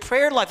so your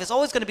prayer life is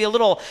always going to be a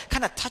little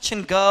kind of touch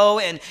and go,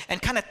 and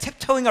kind of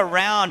tiptoeing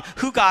around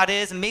who God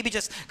is, and maybe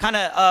just kind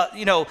of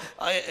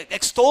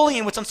extolling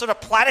him with some sort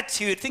of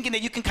platitude, thinking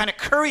that you can kind of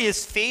curry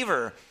his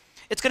favor.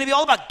 It's going to be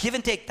all about give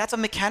and take. That's a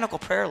mechanical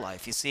prayer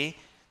life. You see,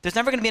 there's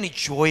never going to be any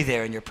joy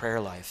there in your prayer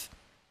life.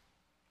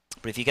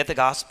 But if you get the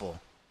gospel,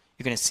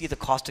 you're going to see the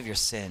cost of your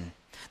sin.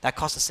 That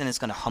cost of sin is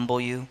going to humble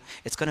you.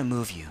 It's going to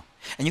move you.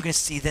 And you're going to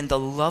see then the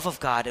love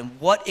of God and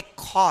what it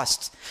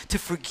costs to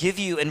forgive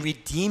you and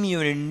redeem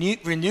you and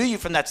renew you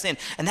from that sin.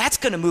 And that's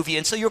going to move you.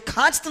 And so you're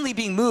constantly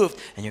being moved,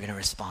 and you're going to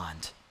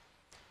respond.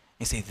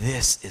 You say,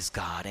 this is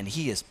God, and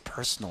he is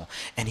personal,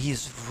 and he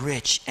is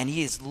rich, and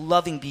he is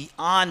loving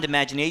beyond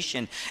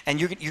imagination, and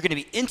you're going to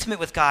be intimate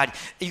with God.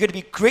 You're going to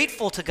be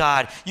grateful to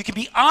God. You can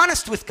be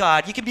honest with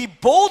God. You can be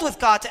bold with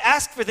God to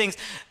ask for things,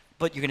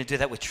 but you're going to do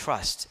that with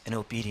trust and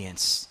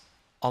obedience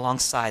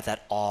alongside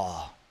that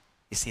awe.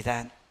 You see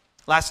that?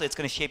 Lastly, it's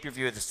going to shape your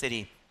view of the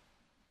city.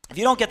 If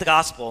you don't get the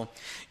gospel,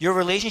 your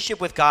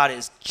relationship with God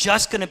is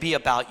just going to be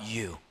about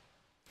you.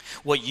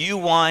 What you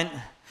want,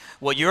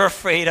 what you're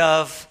afraid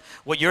of,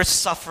 what you're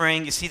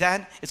suffering. You see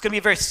that? It's going to be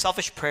very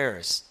selfish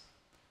prayers.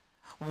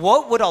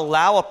 What would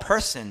allow a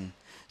person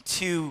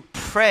to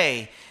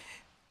pray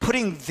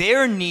putting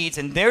their needs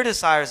and their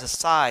desires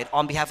aside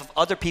on behalf of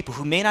other people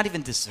who may not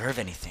even deserve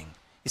anything?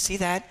 You see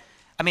that?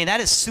 I mean,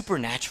 that is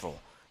supernatural.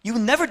 You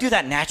would never do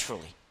that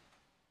naturally.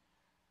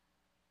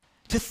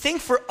 To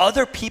think for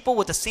other people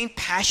with the same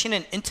passion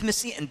and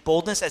intimacy and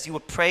boldness as you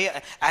would pray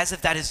as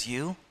if that is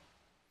you.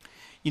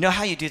 You know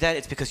how you do that?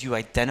 It's because you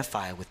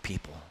identify with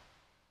people.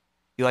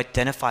 You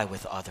identify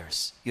with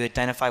others. You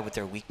identify with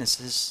their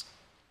weaknesses.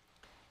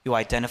 You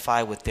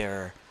identify with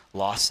their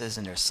losses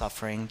and their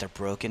suffering, their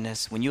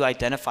brokenness. When you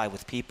identify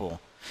with people,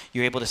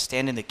 you're able to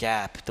stand in the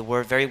gap. The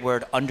very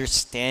word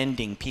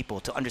understanding people,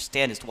 to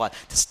understand is to what?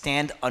 To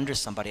stand under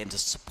somebody and to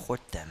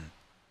support them.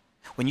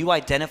 When you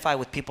identify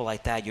with people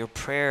like that, your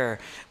prayer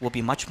will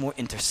be much more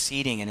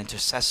interceding and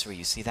intercessory.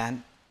 You see that?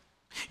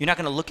 You're not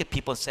going to look at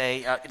people and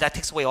say, that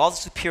takes away all the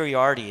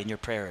superiority in your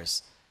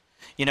prayers.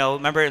 You know,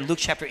 remember in Luke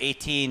chapter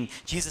 18,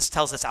 Jesus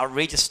tells this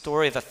outrageous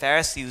story of a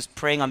Pharisee who's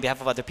praying on behalf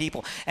of other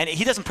people. And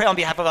he doesn't pray on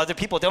behalf of other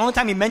people. The only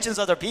time he mentions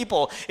other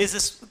people is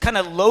this kind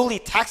of lowly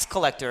tax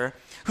collector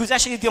who's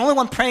actually the only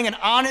one praying an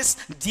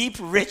honest, deep,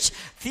 rich,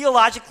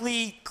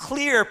 theologically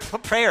clear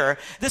prayer.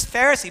 This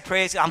Pharisee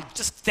prays, I'm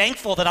just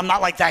thankful that I'm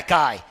not like that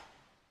guy.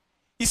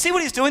 You see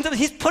what he's doing?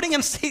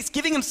 He's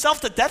giving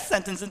himself the death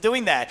sentence in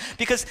doing that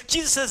because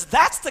Jesus says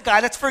that's the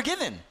guy that's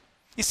forgiven.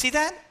 You see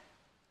that?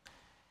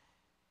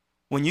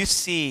 When you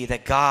see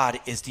that God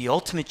is the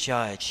ultimate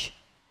judge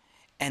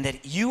and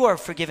that you are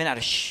forgiven out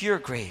of sheer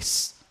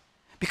grace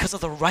because of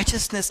the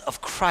righteousness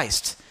of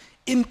Christ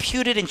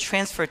imputed and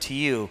transferred to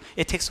you,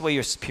 it takes away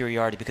your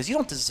superiority because you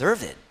don't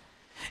deserve it.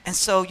 And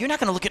so you're not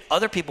going to look at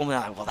other people and be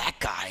like, well, that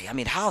guy, I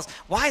mean,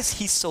 why is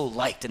he so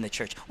liked in the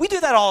church? We do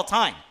that all the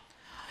time.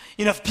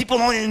 You know, if people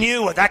only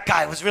knew what that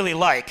guy was really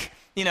like,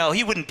 you know,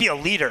 he wouldn't be a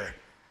leader,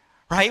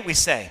 right? We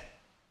say.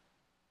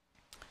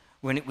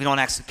 We don't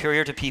act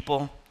superior to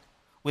people.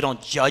 We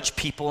don't judge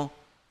people.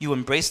 You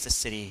embrace the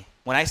city.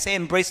 When I say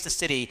embrace the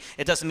city,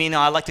 it doesn't mean,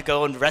 I like to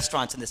go in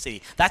restaurants in the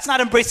city. That's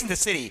not embracing the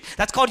city.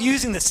 That's called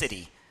using the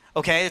city.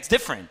 Okay, it's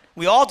different.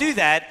 We all do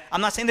that. I'm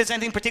not saying there's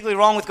anything particularly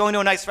wrong with going to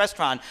a nice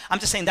restaurant. I'm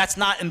just saying that's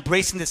not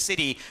embracing the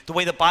city the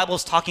way the Bible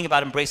is talking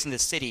about embracing the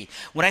city.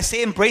 When I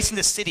say embracing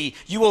the city,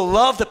 you will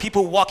love the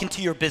people who walk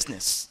into your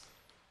business.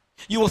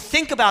 You will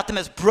think about them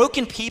as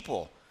broken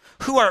people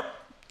who are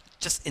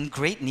just in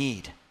great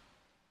need.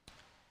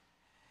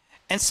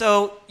 And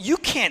so you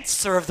can't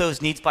serve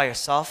those needs by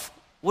yourself.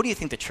 What do you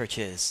think the church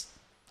is?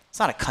 It's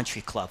not a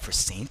country club for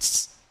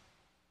saints.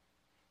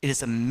 It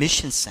is a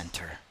mission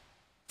center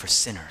for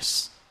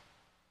sinners.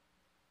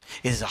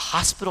 It is a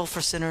hospital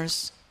for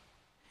sinners.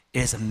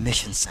 It is a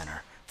mission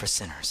center for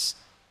sinners.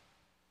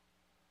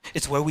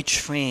 It's where we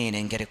train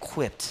and get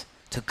equipped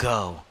to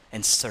go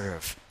and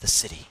serve the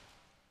city.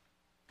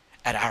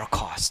 At our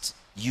cost,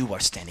 you are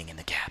standing in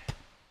the gap.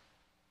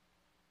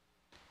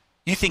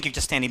 You think you're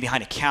just standing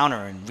behind a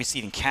counter and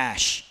receiving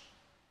cash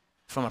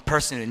from a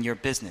person in your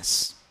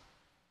business.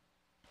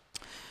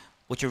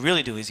 What you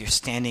really do is you're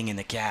standing in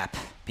the gap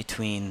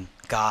between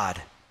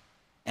God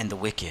and the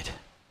wicked,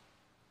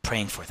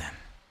 praying for them,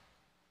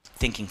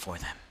 thinking for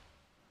them.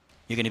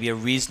 You're going to be a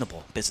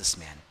reasonable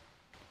businessman.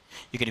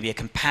 You're going to be a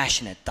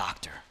compassionate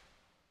doctor.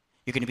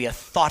 You're going to be a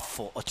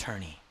thoughtful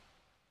attorney.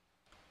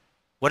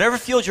 Whatever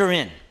field you're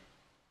in,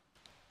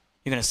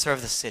 you're going to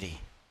serve the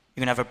city.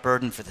 You're going to have a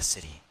burden for the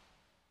city.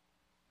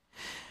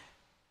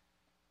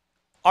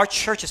 Our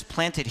church is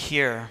planted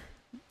here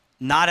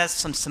not as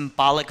some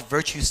symbolic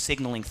virtue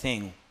signaling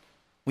thing.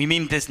 We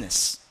mean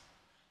business.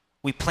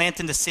 We plant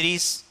in the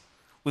cities.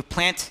 We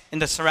plant in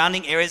the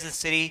surrounding areas of the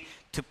city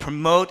to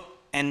promote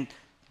and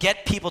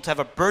get people to have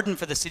a burden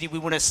for the city. We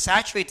want to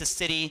saturate the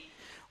city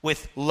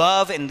with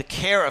love and the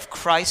care of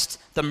Christ,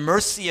 the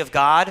mercy of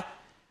God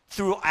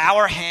through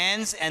our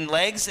hands and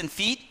legs and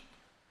feet,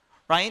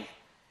 right?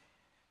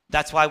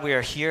 That's why we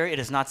are here. It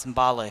is not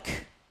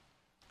symbolic.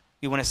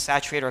 We want to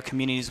saturate our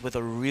communities with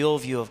a real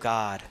view of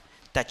God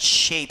that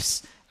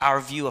shapes our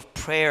view of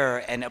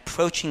prayer and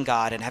approaching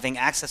God and having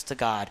access to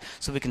God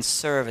so we can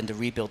serve and to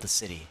rebuild the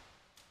city.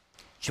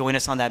 Join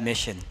us on that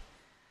mission.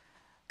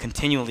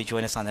 Continually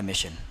join us on that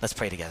mission. Let's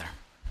pray together.